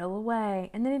and pedal away.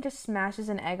 And then he just smashes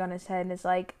an egg on his head and is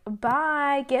like,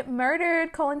 bye, get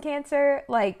murdered, colon cancer.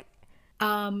 Like,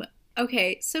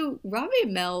 okay, so Robbie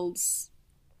Amell's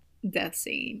death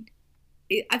scene,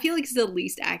 I feel like it's the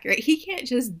least accurate. He can't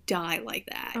just die like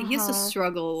that. He has to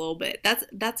struggle a little bit.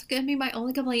 That's gonna be my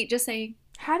only complaint. Just saying.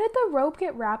 How did the rope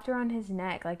get wrapped around his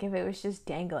neck? Like, if it was just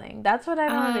dangling? That's what I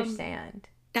don't understand.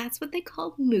 That's what they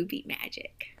call movie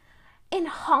magic. In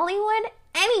Hollywood,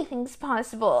 anything's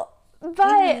possible.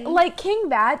 But, like, King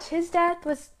Batch, his death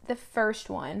was the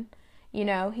first one. You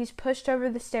know, he's pushed over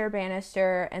the stair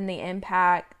banister, and the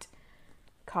impact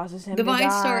causes him to die. The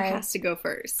Vine Star has to go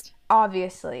first.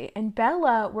 Obviously. And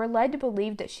Bella, we're led to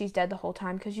believe that she's dead the whole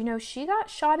time because, you know, she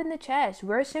got shot in the chest.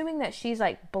 We're assuming that she's,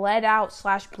 like, bled out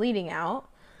 / bleeding out.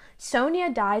 Sonia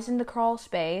dies in the crawl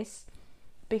space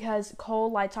because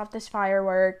Cole lights off this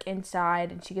firework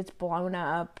inside and she gets blown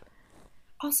up.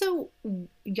 Also,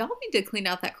 y'all need to clean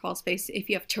out that crawl space if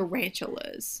you have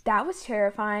tarantulas. That was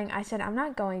terrifying. I said, I'm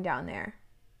not going down there.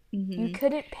 Mm-hmm. You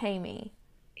couldn't pay me.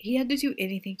 He had to do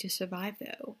anything to survive,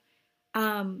 though.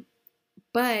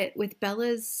 But with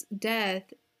Bella's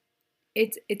death,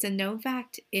 it's a known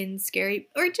fact in scary,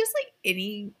 or just like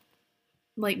any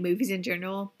like movies in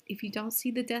general, if you don't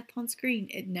see the death on screen,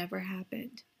 it never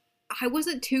happened. I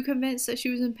wasn't too convinced that she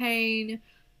was in pain.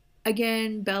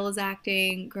 Again, Bella's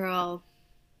acting, girl,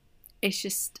 it's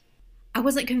just, I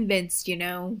wasn't convinced, you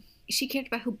know. She cared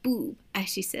about her boob, as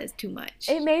she says, too much.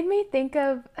 It made me think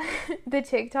of the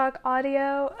TikTok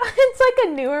audio. It's like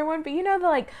a newer one, but you know the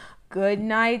like, good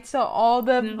night to all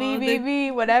the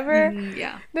BBB, whatever.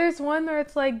 Yeah. There's one where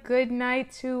it's like, good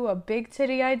night to a big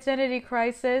titty identity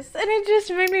crisis. And it just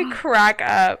made me crack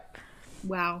up.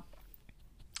 Wow.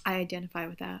 I identify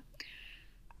with that.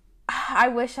 I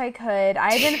wish I could.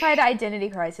 I identified identity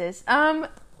crisis.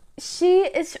 She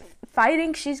is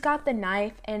fighting. She's got the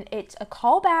knife. And it's a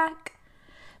callback.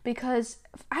 Because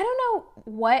I don't know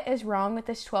what is wrong with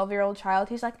this 12-year-old child.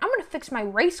 He's like, I'm going to fix my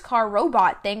race car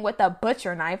robot thing with a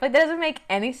butcher knife. Like, that doesn't make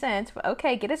any sense. But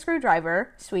okay, get a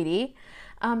screwdriver, sweetie.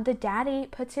 The daddy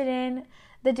puts it in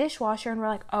the dishwasher, and we're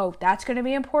like, oh, that's going to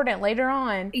be important later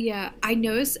on. Yeah, I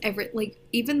noticed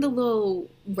even the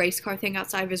little race car thing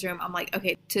outside of his room, I'm like,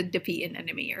 okay, to defeat an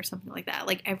enemy or something like that.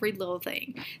 Like, every little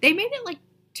thing. They made it, like,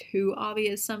 too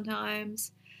obvious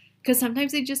sometimes. Because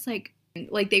sometimes they just, like,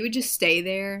 they would just stay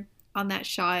there on that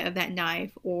shot of that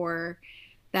knife or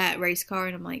that race car,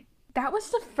 and I'm like, that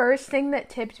was the first thing that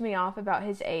tipped me off about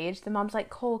his age. The mom's like,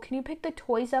 Cole, can you pick the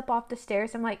toys up off the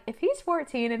stairs? I'm like, if he's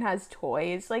 14 and has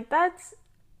toys, like, that's...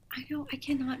 I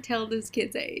cannot tell this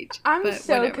kid's age. I'm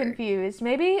so confused.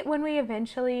 Maybe when we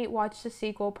eventually watch the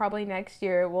sequel, probably next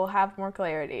year, we'll have more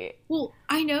clarity. Well,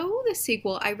 I know the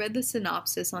sequel. I read the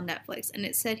synopsis on Netflix, and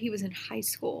it said he was in high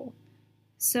school.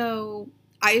 So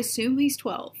I assume he's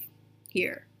 12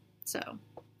 here. So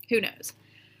who knows?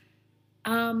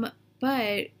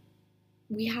 But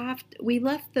we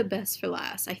left the best for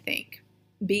last, I think.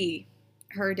 B,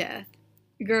 her death.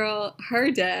 Girl,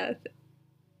 her death.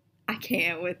 I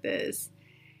can't with this.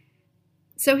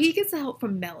 So he gets the help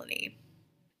from Melanie.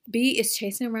 B is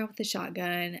chasing him around with a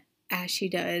shotgun, as she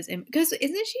does. And because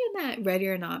isn't she in that Ready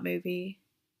or Not movie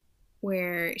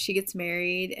where she gets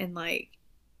married and like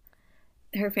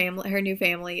her new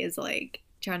family is like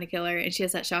trying to kill her, and she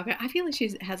has that shotgun? I feel like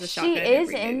she has a shotgun. She is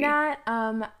in that.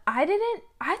 I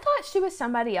thought she was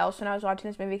somebody else when I was watching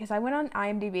this movie, because I went on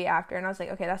IMDb after and I was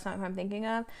like, okay, that's not who I'm thinking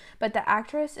of. But the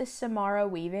actress is Samara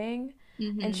Weaving,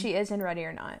 and she is in Ready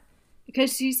or Not.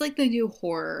 Because she's like the new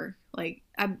horror,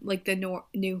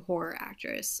 new horror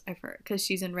actress, I've heard, because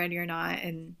she's in Ready or Not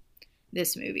and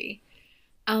this movie.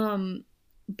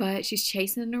 But she's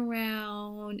chasing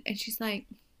around, and she's like,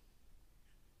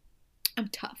 I'm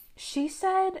tough. She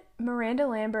said, Miranda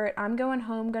Lambert, I'm going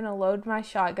home, gonna load my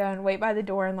shotgun, wait by the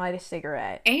door, and light a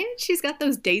cigarette. And she's got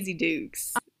those Daisy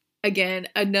Dukes. Again,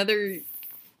 another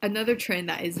trend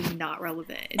that is not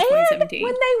relevant in 2017. And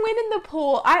when they went in the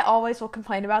pool, I always will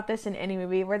complain about this in any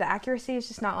movie where the accuracy is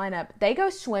just not lined up. They go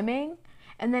swimming,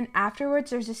 And then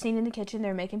afterwards, there's a scene in the kitchen.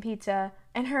 They're making pizza,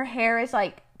 and her hair is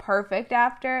like perfect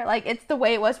after. Like, it's the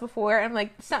way it was before. I'm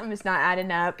like, something is not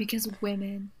adding up. Because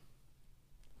women.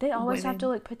 They always have to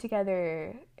look put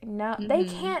together. No, they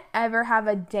can't ever have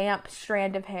a damp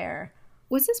strand of hair.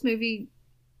 Was this movie?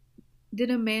 Did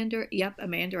a man direct? Yep, a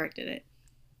man directed it.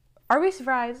 Are we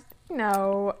surprised?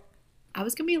 No. I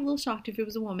was gonna be a little shocked if it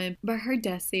was a woman, but her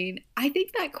death scene, I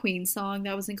think that Queen song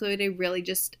that was included really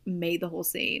just made the whole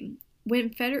scene.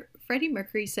 When Freddie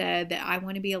Mercury said that I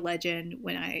want to be a legend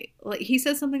he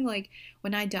said something like,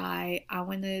 when I die, I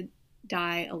want to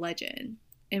die a legend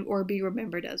or be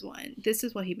remembered as one. This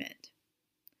is what he meant.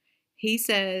 He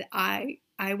said, I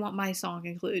want my song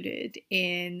included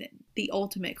in the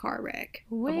ultimate car wreck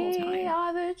of all time. We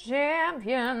are the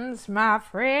champions, my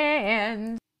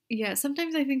friend. Yeah,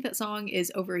 sometimes I think that song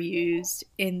is overused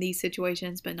in these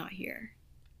situations, but not here.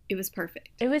 It was perfect.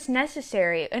 It was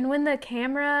necessary. And when the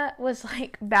camera was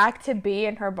like back to B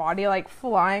and her body like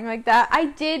flying like that, I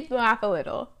did laugh a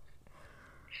little.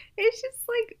 It's just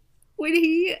like when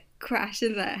he crashed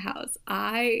into that house,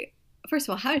 first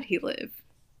of all, how did he live?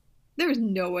 There was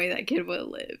no way that kid would have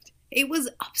lived. It was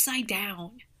upside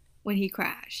down when he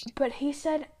crashed. But he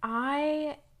said,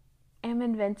 I am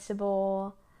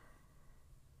invincible.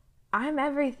 I'm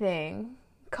everything.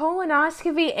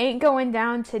 Colonoscopy ain't going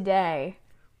down today.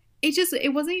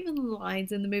 It wasn't even the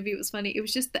lines in the movie. It was funny. It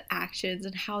was just the actions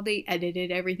and how they edited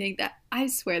everything. That I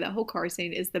swear that whole car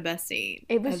scene is the best scene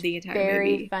of the entire movie. It was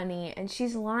very funny. And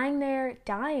she's lying there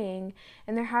dying,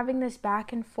 and they're having this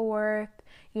back and forth.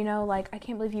 You know, like, I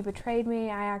can't believe you betrayed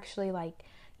me. I actually, like,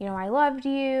 you know, I loved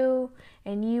you,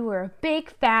 and you were a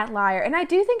big fat liar. And I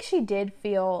do think she did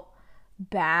feel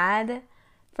bad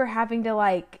for having to,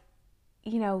 like,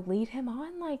 you know, lead him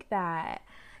on like that.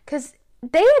 Because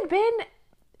they had been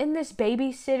in this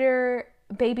babysitty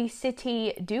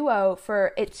duo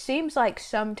for, it seems like,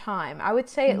 some time. I would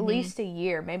say at least a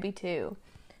year, maybe 2.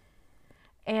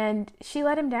 And she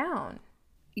let him down.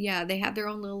 Yeah, they have their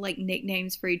own little, like,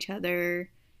 nicknames for each other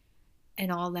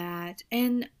and all that.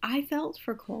 And I felt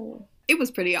for Cole. It was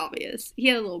pretty obvious. He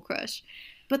had a little crush.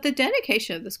 But the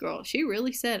dedication of this girl, she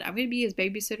really said, I'm going to be his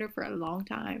babysitter for a long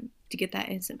time to get that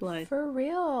instant blood. For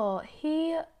real.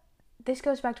 This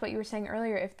goes back to what you were saying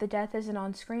earlier. If the death isn't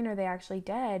on screen or they actually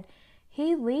dead,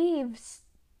 he leaves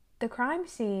the crime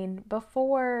scene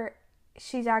before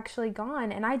she's actually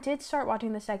gone. And I did start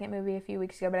watching the second movie a few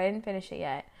weeks ago, but I didn't finish it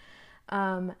yet.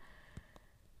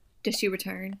 Does she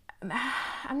return?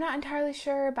 I'm not entirely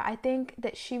sure, but I think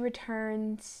that she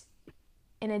returns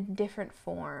in a different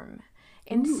form.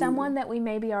 In someone that we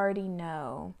maybe already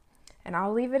know. And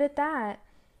I'll leave it at that.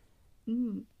 I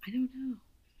don't know.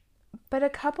 But a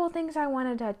couple things I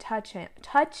wanted to touch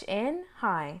in.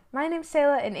 Hi, my name's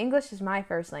Selah, and English is my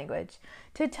first language.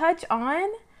 To touch on,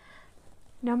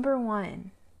 number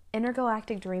 1,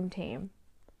 Intergalactic Dream Team.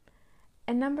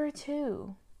 And number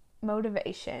 2,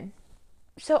 motivation.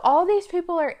 So all these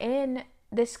people are in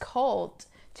this cult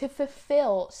to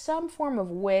fulfill some form of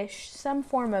wish, some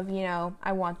form of, you know,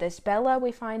 I want this. Bella,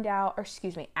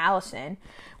 Allison,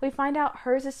 we find out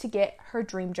hers is to get her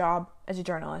dream job as a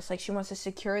journalist. Like, she wants to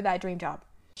secure that dream job.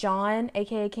 John,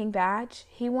 aka King Bach,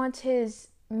 he wants his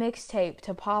mixtape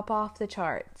to pop off the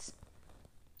charts.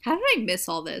 How did I miss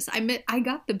all this? I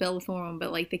got the Bella Thorne one,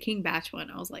 but like the King Bach one,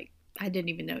 I was like, I didn't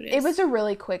even notice. It was a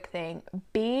really quick thing.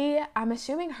 B, I'm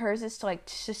assuming hers is to like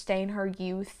sustain her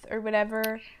youth or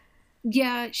whatever.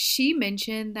 Yeah, she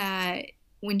mentioned that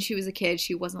when she was a kid,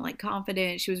 she wasn't like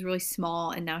confident. She was really small,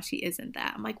 and now she isn't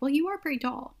that. I'm like, well, you are pretty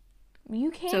tall.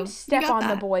 You can step on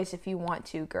the boys if you want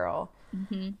to, girl.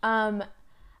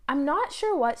 I'm not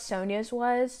sure what Sonia's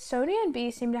was. Sonia and B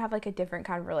seem to have like a different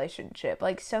kind of relationship.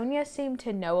 Like, Sonia seemed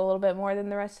to know a little bit more than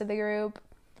the rest of the group.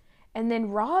 And then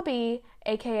Robbie,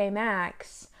 aka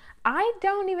Max, I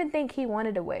don't even think he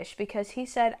wanted a wish, because he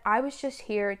said, I was just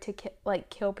here to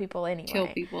kill people anyway. Kill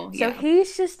people, yeah. So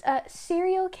he's just a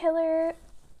serial killer.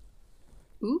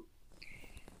 Ooh.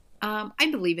 I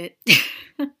believe it.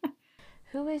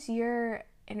 Who is your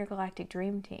intergalactic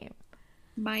dream team?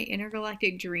 My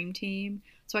intergalactic dream team.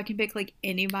 So I can pick like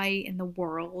anybody in the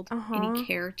world, any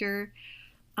character.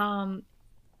 Oh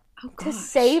gosh. To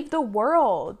save the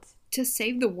world. To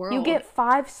save the world. You get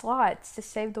 5 slots to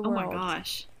save the world.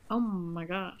 Oh my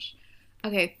gosh.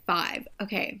 Okay, 5.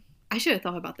 Okay. I should have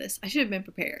thought about this. I should have been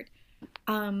prepared.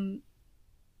 Daenerys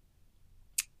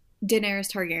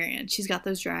Targaryen. She's got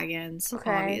those dragons,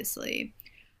 obviously.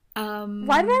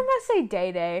 Why did I want to say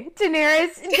Day-Day?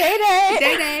 Daenerys,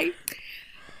 Day-Day.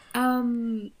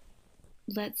 Day-Day.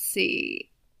 Let's see.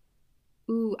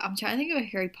 Ooh, I'm trying to think of a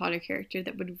Harry Potter character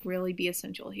that would really be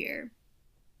essential here.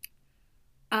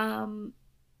 Um,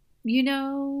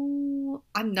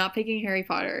 I'm not picking Harry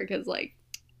Potter because, like,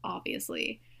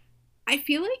 obviously. I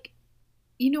feel like,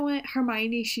 you know what,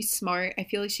 Hermione, she's smart. I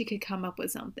feel like she could come up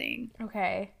with something.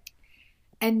 Okay.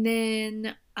 And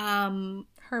then,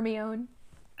 Hermione.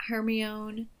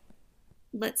 Hermione,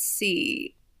 let's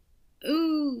see.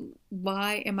 Ooh,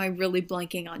 why am I really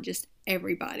blanking on just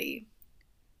everybody?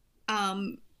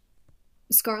 Um,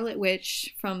 Scarlet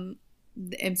Witch from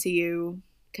the MCU,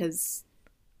 because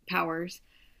powers.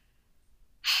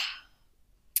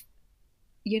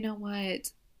 You know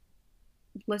what?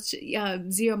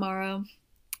 Zio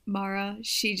Mara.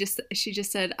 She just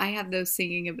said, "I have those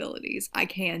singing abilities. I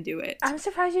can do it." I'm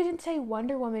surprised you didn't say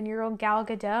Wonder Woman, your old Gal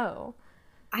Gadot.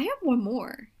 I have one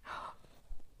more,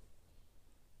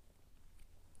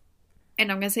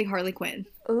 and I'm gonna say Harley Quinn.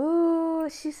 Ooh,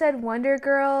 she said Wonder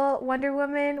Girl, Wonder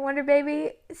Woman, Wonder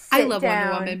Baby. I Sit love Wonder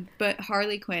down. Woman, but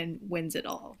Harley Quinn wins it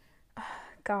all.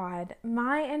 God,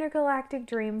 my intergalactic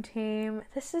dream team.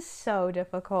 This is so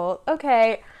difficult.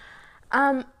 Okay.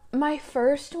 My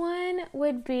first one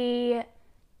would be,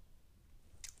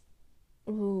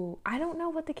 ooh, I don't know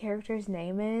what the character's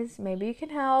name is. Maybe you can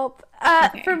help.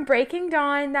 Okay. From Breaking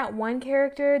Dawn, that one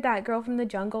character, that girl from the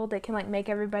jungle that can like make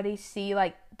everybody see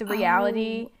like the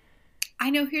reality. Oh, I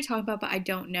know who you're talking about, but I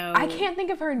don't I know can't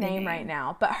think of her the name right name.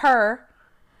 now, but her.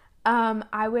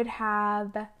 I would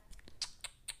have.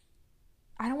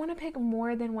 I don't want to pick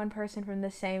more than one person from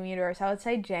the same universe. I would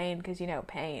say Jane because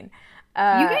Pain. You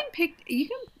Uh, can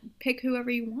pick whoever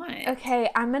you want. okay,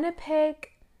 I'm gonna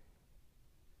pick.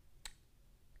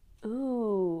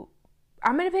 Ooh,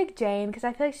 I'm gonna pick Jane because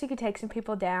I feel like she could take some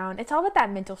people down. It's all about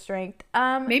that mental strength.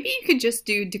 Maybe you could just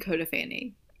do Dakota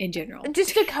Fanning in general.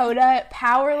 Just Dakota,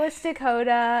 powerless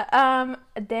Dakota.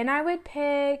 Then I would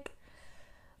pick.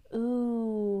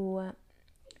 Ooh,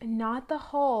 not the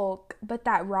Hulk, but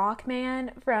that Rock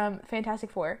Man from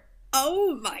Fantastic Four.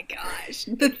 Oh my gosh,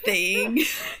 the Thing.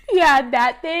 Yeah,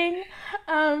 that thing.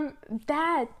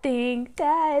 That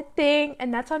thing.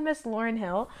 And that's on Miss Lauryn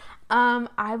Hill.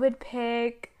 I would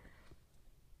pick.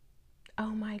 Oh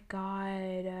my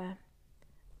god.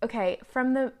 Okay,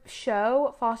 from the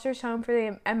show Foster's Home for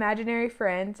the Imaginary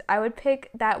Friends, I would pick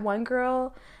that one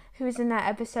girl who's in that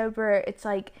episode where it's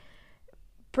like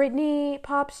Britney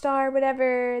pop star,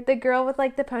 whatever, the girl with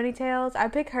like the ponytails.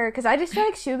 I'd pick her because I just feel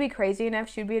like she would be crazy enough.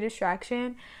 She would be a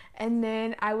distraction. And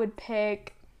then I would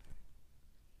pick.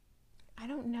 I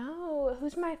don't know.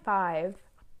 Who's my five?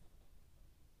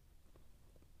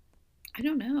 I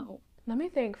don't know. Let me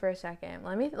think for a second.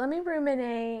 Let me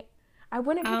ruminate. I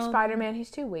wouldn't pick Spider Um, Man.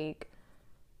 He's too weak.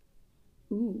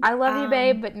 ooh, I love you,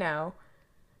 babe, but no.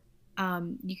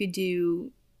 you could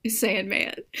do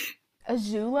Sandman.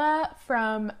 Azula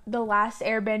from The Last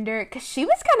Airbender, because she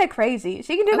was kind of crazy.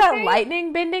 She can do that Okay,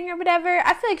 lightning bending or whatever.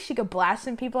 I feel like she could blast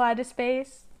some people out of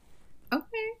space. okay.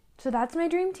 So that's my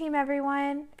dream team,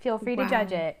 everyone. Feel free to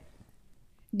judge Wow. it.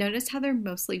 Notice how they're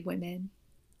mostly women,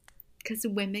 because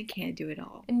women can't do it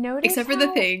all, Notice except for the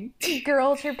how Thing.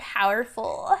 girls are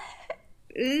powerful.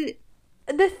 Ugh,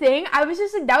 The Thing, I was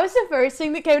just like, that was the first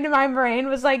thing that came to my brain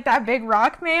was like that big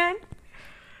rock man.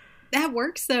 that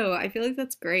works though. I feel like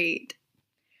that's great.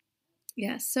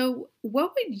 Yeah. So,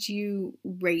 what would you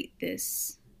rate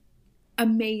this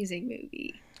amazing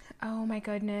movie? Oh my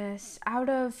goodness. Out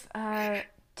of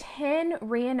 10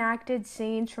 reenacted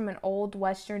scenes from an old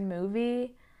Western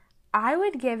movie, I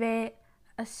would give it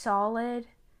a solid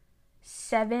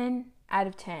 7 out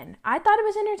of 10. I thought it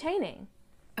was entertaining.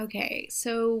 Okay,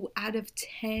 so out of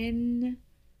 10,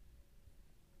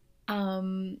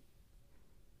 um,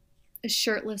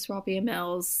 shirtless Robbie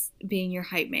Amell's being your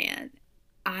hype man,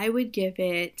 I would give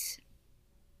it,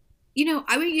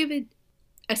 I would give it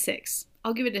a 6.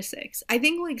 I'll give it a 6. I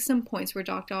think like some points were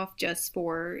docked off just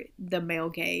for the male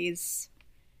gaze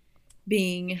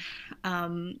being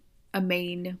a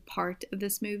main part of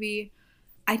this movie.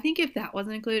 I think if that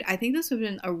wasn't included, I think this would have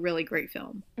been a really great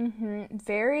film.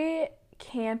 Very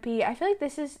campy. I feel like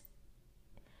this is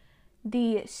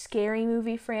the scary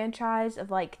movie franchise of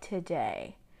like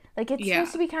today. Like it's Yeah,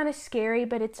 supposed to be kind of scary,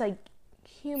 but it's like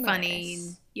funny.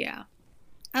 humorous. Yeah,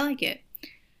 I like it.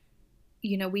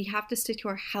 We have to stick to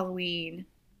our Halloween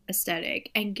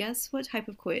aesthetic. And guess what type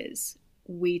of quiz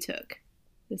we took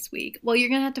this week? Well, you're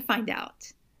going to have to find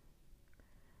out.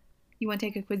 You want to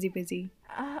take a quizzy busy?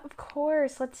 Of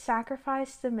course, let's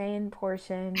sacrifice the main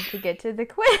portion to get to the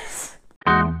quiz.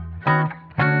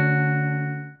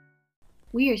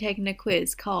 We are taking a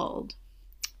quiz called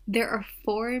There Are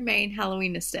Four Main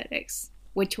Halloween Aesthetics.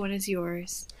 Which one is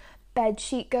yours?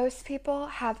 Bedsheet ghost people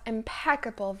have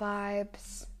impeccable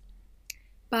vibes.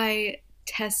 By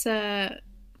Tessa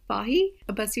Fahi,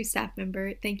 a BuzzFeed staff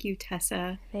member. Thank you,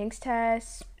 Tessa. Thanks,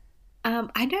 Tess. I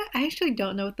actually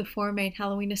don't know what the four main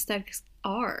Halloween aesthetics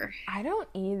are. I don't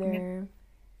either.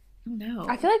 I No.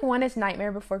 feel like one is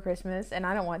Nightmare Before Christmas, and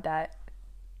I don't want that.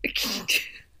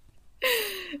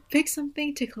 Pick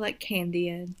something to collect candy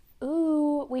in.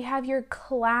 Ooh, we have your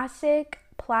classic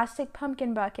plastic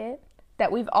pumpkin bucket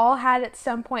that we've all had at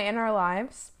some point in our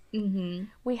lives. Mm-hmm.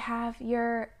 We have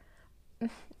your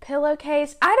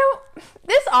pillowcase.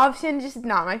 This option just is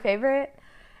not my favorite.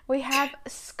 We have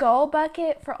skull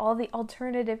bucket for all the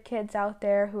alternative kids out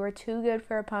there who are too good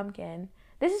for a pumpkin.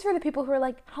 This is for the people who are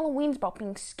like, Halloween's about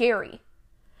being scary.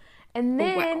 And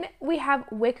then we have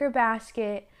wicker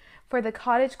basket for the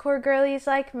cottagecore girlies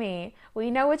like me. We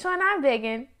know which one I'm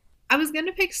biggin'. I was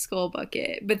gonna pick Skull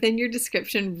Bucket, but then your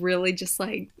description really just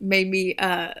like made me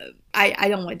I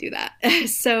don't want to do that.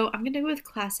 So I'm gonna go with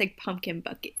classic pumpkin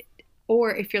bucket.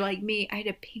 Or if you're like me, I had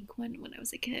a pink one when I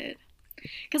was a kid.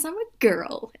 Because I'm a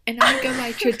girl and I go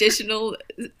by traditional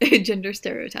gender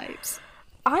stereotypes.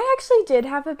 I actually did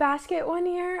have a basket one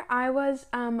year. I was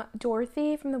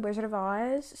Dorothy from The Wizard of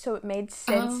Oz, so it made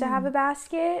sense to have a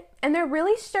basket. And they're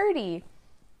really sturdy.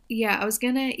 Yeah, I was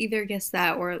gonna either guess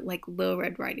that or like Little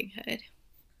Red Riding Hood.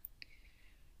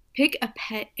 Pick a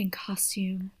pet in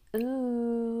costume.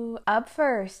 Ooh, up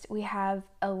first, we have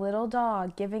a little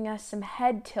dog giving us some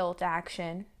head tilt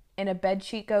action in a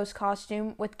bedsheet ghost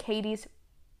costume with Katie's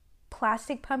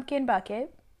plastic pumpkin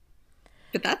bucket.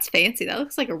 But that's fancy. That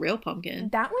looks like a real pumpkin.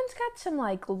 That one's got some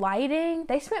like lighting.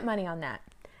 They spent money on that.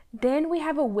 Then we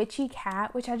have a witchy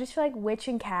cat, which I just feel like witch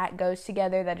and cat goes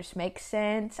together. That just makes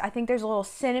sense. I think there's a little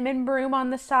cinnamon broom on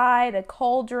the side, a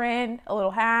cauldron, a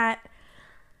little hat.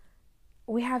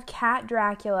 We have Cat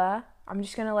Dracula. I'm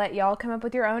just going to let y'all come up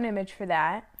with your own image for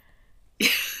that.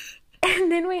 And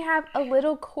then we have a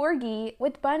little corgi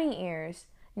with bunny ears.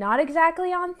 Not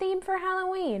exactly on theme for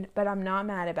Halloween, but I'm not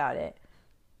mad about it.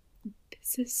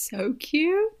 This is so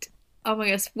cute. Oh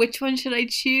my gosh, which one should I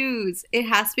choose? It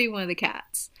has to be one of the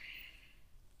cats.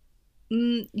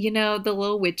 The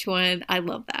little witch one. I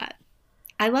love that.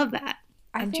 I love that.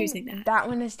 I'm choosing that. That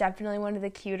one is definitely one of the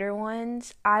cuter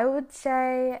ones. I would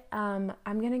say I'm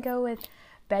going to go with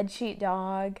bedsheet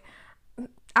dog.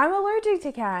 I'm allergic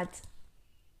to cats.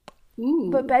 Ooh.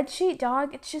 But bedsheet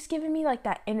dog, it's just giving me like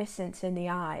that innocence in the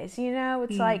eyes, you know?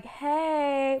 It's like,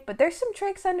 hey, but there's some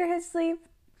tricks under his sleeve.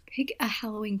 Pick a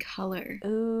Halloween color.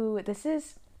 Ooh, this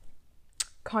is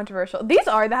controversial. These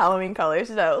are the Halloween colors,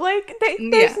 though. Like,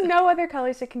 there's no other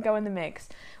colors that can go in the mix.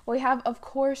 We have, of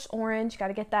course, orange. Got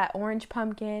to get that orange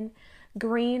pumpkin.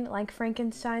 Green, like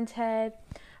Frankenstein's head.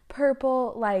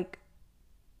 Purple, like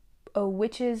a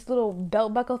witch's little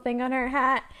belt buckle thing on her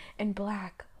hat. And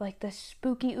black, like the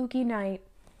spooky ooky night.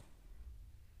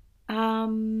 I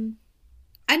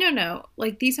don't know.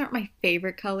 Like, these aren't my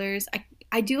favorite colors.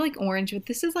 I do like orange, but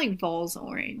this is like Vols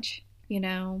orange, you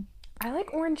know? I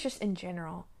like orange just in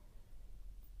general.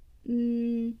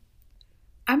 I'm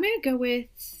going to go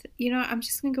with, I'm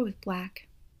just going to go with black.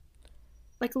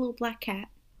 Like a little black cat.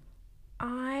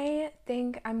 I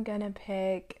think I'm going to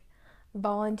pick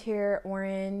volunteer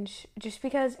orange just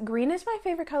because green is my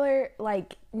favorite color,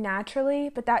 like, naturally,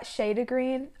 but that shade of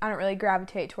green, I don't really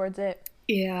gravitate towards it.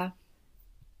 Yeah.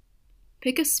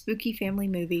 Pick a spooky family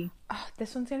movie. Oh,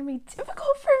 this one's going to be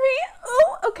difficult for me.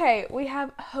 Oh, okay. We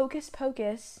have Hocus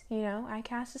Pocus. I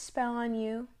cast a spell on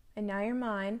you, and now you're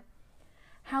mine.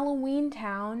 Halloween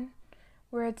Town,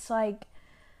 where it's like,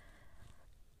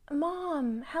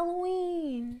 Mom,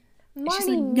 Halloween.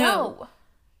 Marty, like, no.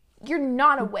 You're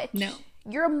not a witch. No.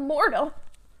 You're immortal.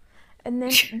 And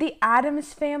then the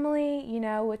Addams Family,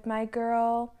 with my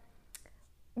girl.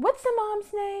 What's the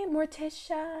mom's name?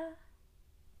 Morticia.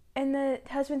 And the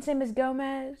husband's name is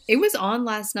Gomez. It was on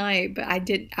last night, but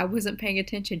I wasn't paying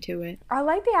attention to it. I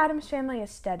like the Addams Family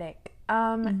aesthetic.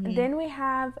 Then we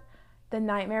have The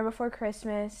Nightmare Before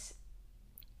Christmas.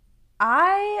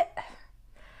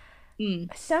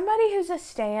 Somebody who's a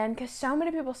stan, because so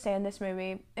many people stan this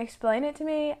movie, explain it to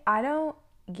me. I don't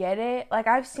get it. Like,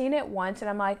 I've seen it once and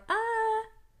I'm like,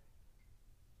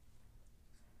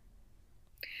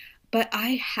 But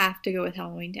I have to go with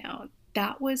Halloween Town.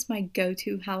 That was my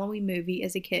go-to Halloween movie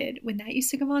as a kid. When that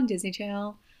used to come on Disney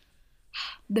Channel,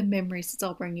 the memories it's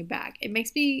all bringing back. It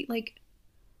makes me, like,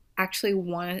 actually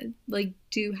want to, like,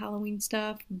 do Halloween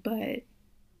stuff, but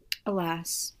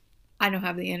alas, I don't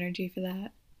have the energy for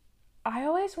that. I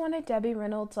always wanted Debbie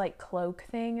Reynolds' like cloak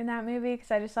thing in that movie because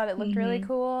I just thought it looked really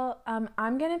cool.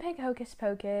 I'm gonna pick Hocus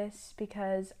Pocus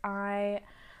because I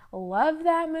love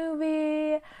that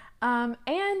movie.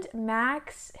 And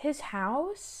Max, his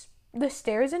house, the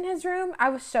stairs in his room, I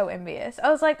was so envious. I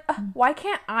was like, why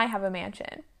can't I have a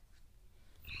mansion?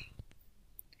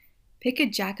 Pick a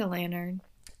jack-o'-lantern.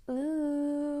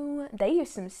 Ooh, they use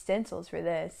some stencils for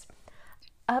this.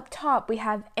 Up top, we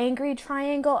have angry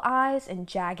triangle eyes and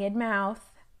jagged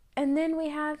mouth. And then we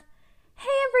have, hey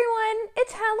everyone,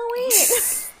 it's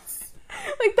Halloween.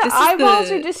 Like the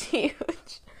eyeballs are just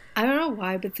huge. I don't know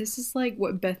why, but this is like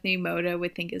what Bethany Moda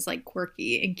would think is like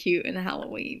quirky and cute in a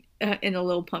Halloween, in a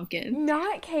little pumpkin.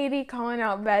 Not Katie calling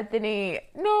out Bethany.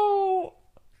 No.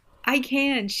 I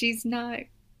can. She's not.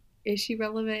 Is she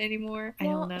relevant anymore? I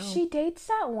don't know. She dates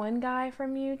that one guy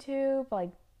from YouTube, like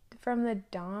from the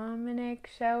Dominic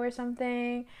show or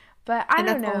something. But I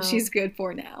don't know. That's all she's good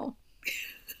for now.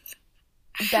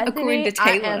 Bethany, according to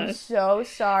Taylor. I am so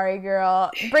sorry, girl.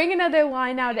 Bring another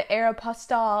line out to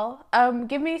Aeropostale.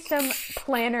 Give me some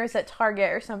planners at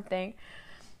Target or something.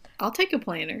 I'll take a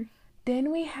planner.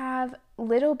 Then we have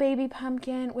Little Baby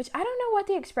Pumpkin, which I don't know what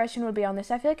the expression would be on this.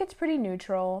 I feel like it's pretty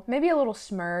neutral. Maybe a little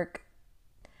smirk.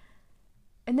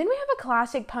 And then we have a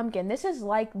classic pumpkin. This is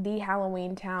like the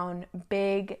Halloween Town,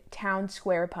 big town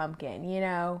square pumpkin, you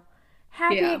know?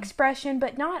 Happy expression,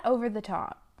 but not over the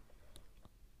top.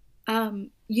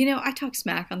 You know, I talk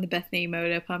smack on the Bethany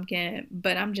Moda pumpkin,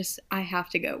 but I have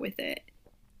to go with it.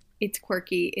 It's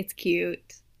quirky. It's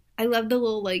cute. I love the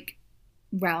little, like,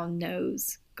 round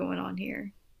nose going on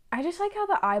here. I just like how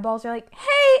the eyeballs are like,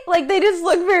 hey! Like, they just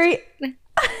look very...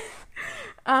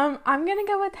 I'm gonna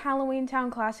go with Halloween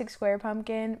Town Classic Square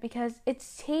Pumpkin because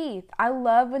it's teeth. I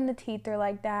love when the teeth are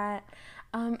like that.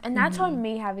 And that's on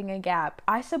me having a gap.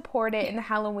 I support it in the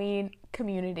Halloween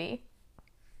community.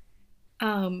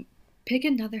 Pick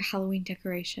another Halloween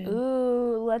decoration.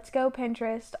 Ooh, let's go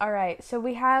Pinterest. All right, so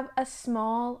we have a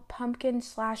small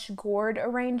pumpkin/gourd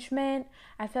arrangement.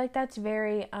 I feel like that's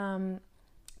very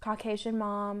Caucasian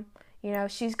mom. You know,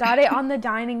 she's got it on the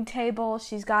dining table.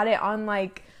 She's got it on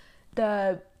like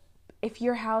if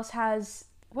your house has,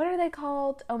 what are they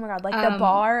called? Oh my God, like the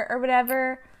bar or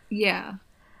whatever. Yeah.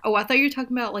 Oh, I thought you were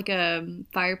talking about like a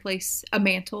fireplace, a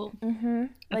mantle. Mm-hmm.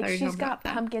 Like she's got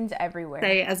pumpkins everywhere.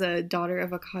 Say, as a daughter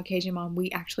of a Caucasian mom, we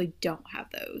actually don't have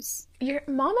those. Your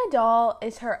Mama Doll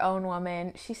is her own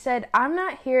woman. She said, I'm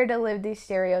not here to live these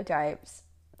stereotypes.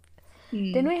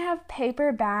 Then we have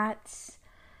paper bats.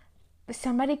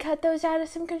 Somebody cut those out of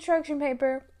some construction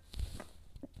paper.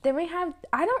 Then we have,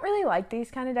 I don't really like these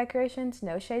kind of decorations.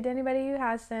 No shade to anybody who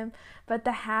has them. But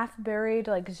the half-buried,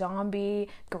 like, zombie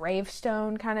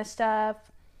gravestone kind of stuff,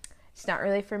 it's not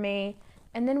really for me.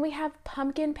 And then we have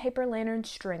pumpkin paper lantern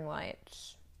string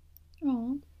lights.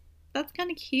 Oh, that's kind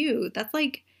of cute. That's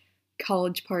like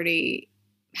college party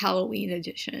Halloween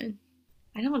edition.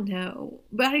 I don't know.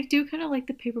 But I do kind of like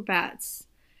the paper bats.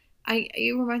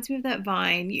 It reminds me of that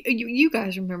Vine. You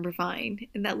guys remember Vine.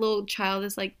 And that little child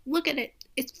is like, look at it.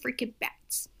 It's freaking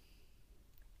bats.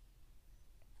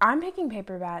 I'm picking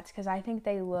paper bats because I think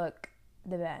they look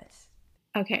the best.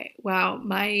 Okay, wow.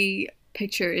 My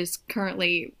picture is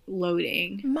currently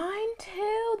loading. Mine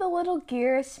too. The little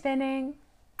gear is spinning.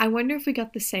 I wonder if we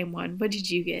got the same one. What did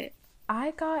you get?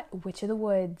 I got Witch of the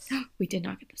Woods. We did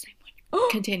not get the same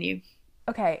one. Continue.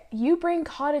 Okay, you bring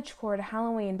cottagecore to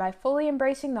Halloween by fully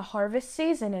embracing the harvest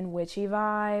season and witchy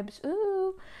vibes.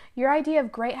 Ooh. Your idea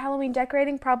of great Halloween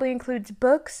decorating probably includes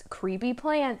books, creepy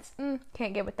plants,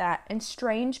 can't get with that, and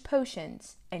strange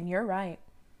potions. And you're right.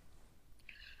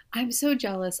 I'm so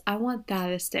jealous. I want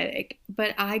that aesthetic,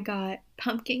 but I got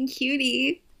Pumpkin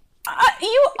Cutie.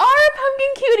 You are a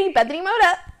Pumpkin Cutie, Bethany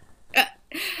Moda.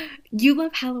 You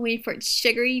love Halloween for its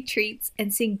sugary treats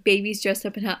and seeing babies dressed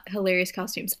up in hilarious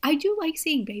costumes. I do like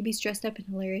seeing babies dressed up in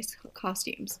hilarious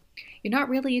costumes. You're not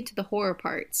really into the horror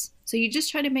parts, so you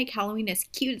just try to make Halloween as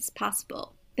cute as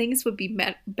possible. Things would be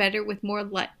better with more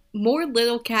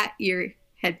little cat ear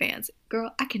headbands.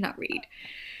 Girl, I cannot read.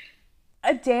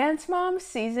 A Dance Mom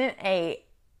Season 8.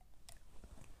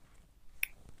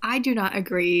 I do not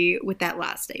agree with that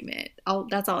last statement.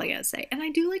 That's all I gotta say. And I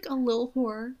do like a little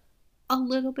horror. A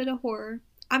little bit of horror.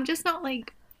 I'm just not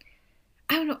like,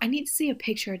 I don't know. I need to see a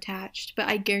picture attached, but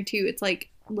I guarantee you it's like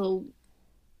little,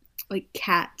 like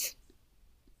cat,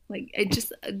 like it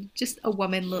just a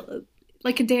woman,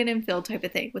 like a Dan and Phil type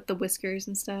of thing with the whiskers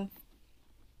and stuff.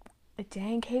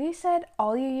 Dang, Katie said,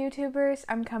 all you YouTubers,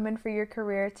 I'm coming for your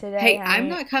career today. Hey, I'm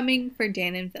not coming for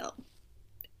Dan and Phil.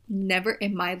 Never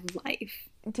in my life.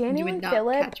 Daniel and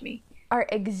Philip are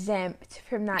exempt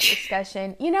from that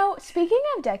discussion. You know, speaking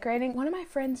of decorating, one of my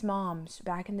friend's moms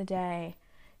back in the day,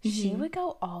 she would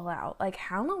go all out. Like,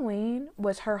 Halloween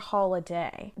was her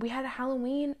holiday. We had a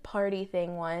Halloween party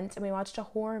thing once, and we watched a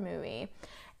horror movie.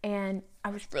 and I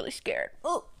was really scared.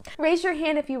 Oh, raise your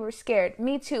hand if you were scared.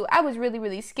 Me too. I was really,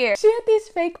 really scared. She had these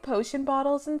fake potion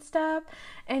bottles and stuff,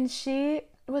 and she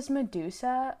was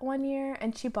Medusa one year,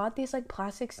 and she bought these like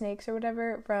plastic snakes or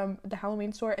whatever from the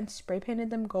Halloween store and spray painted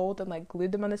them gold and like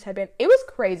glued them on this headband. It was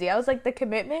crazy. I was like, the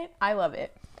commitment, I love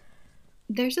it.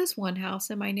 There's this one house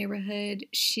in my neighborhood.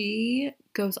 She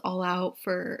goes all out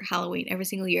for Halloween every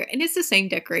single year. And it's the same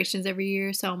decorations every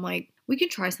year. So I'm like, we can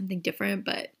try something different.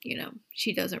 But,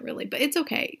 she doesn't really. But it's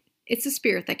okay. It's the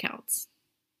spirit that counts.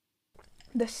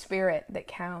 The spirit that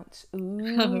counts. Ooh,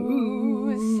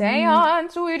 Ooh.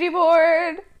 seance, Ouija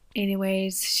board.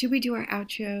 Anyways, should we do our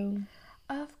outro?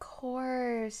 Of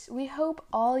course. We hope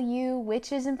all you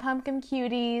witches and pumpkin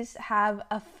cuties have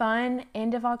a fun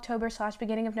end of October /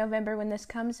 beginning of November when this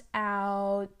comes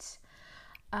out.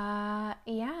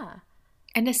 Yeah.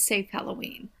 And a safe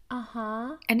Halloween.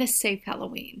 And a safe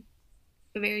Halloween.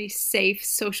 A very safe,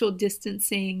 social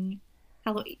distancing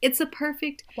Halloween. It's a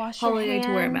perfect holiday to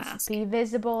wear a mask. Be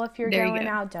visible if you're going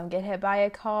out. Don't get hit by a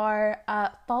car.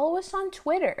 Follow us on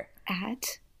Twitter.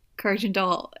 At Courage and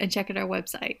Doll. And check out our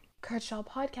website.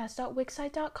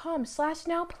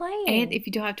 CourageDollPodcast.wixsite.com/nowplaying. And if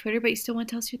you don't have Twitter but you still want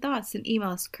to tell us your thoughts, then email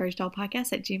us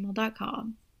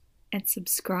couragedollpodcast@gmail.com. And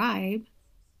subscribe.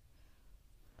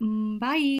 Bye.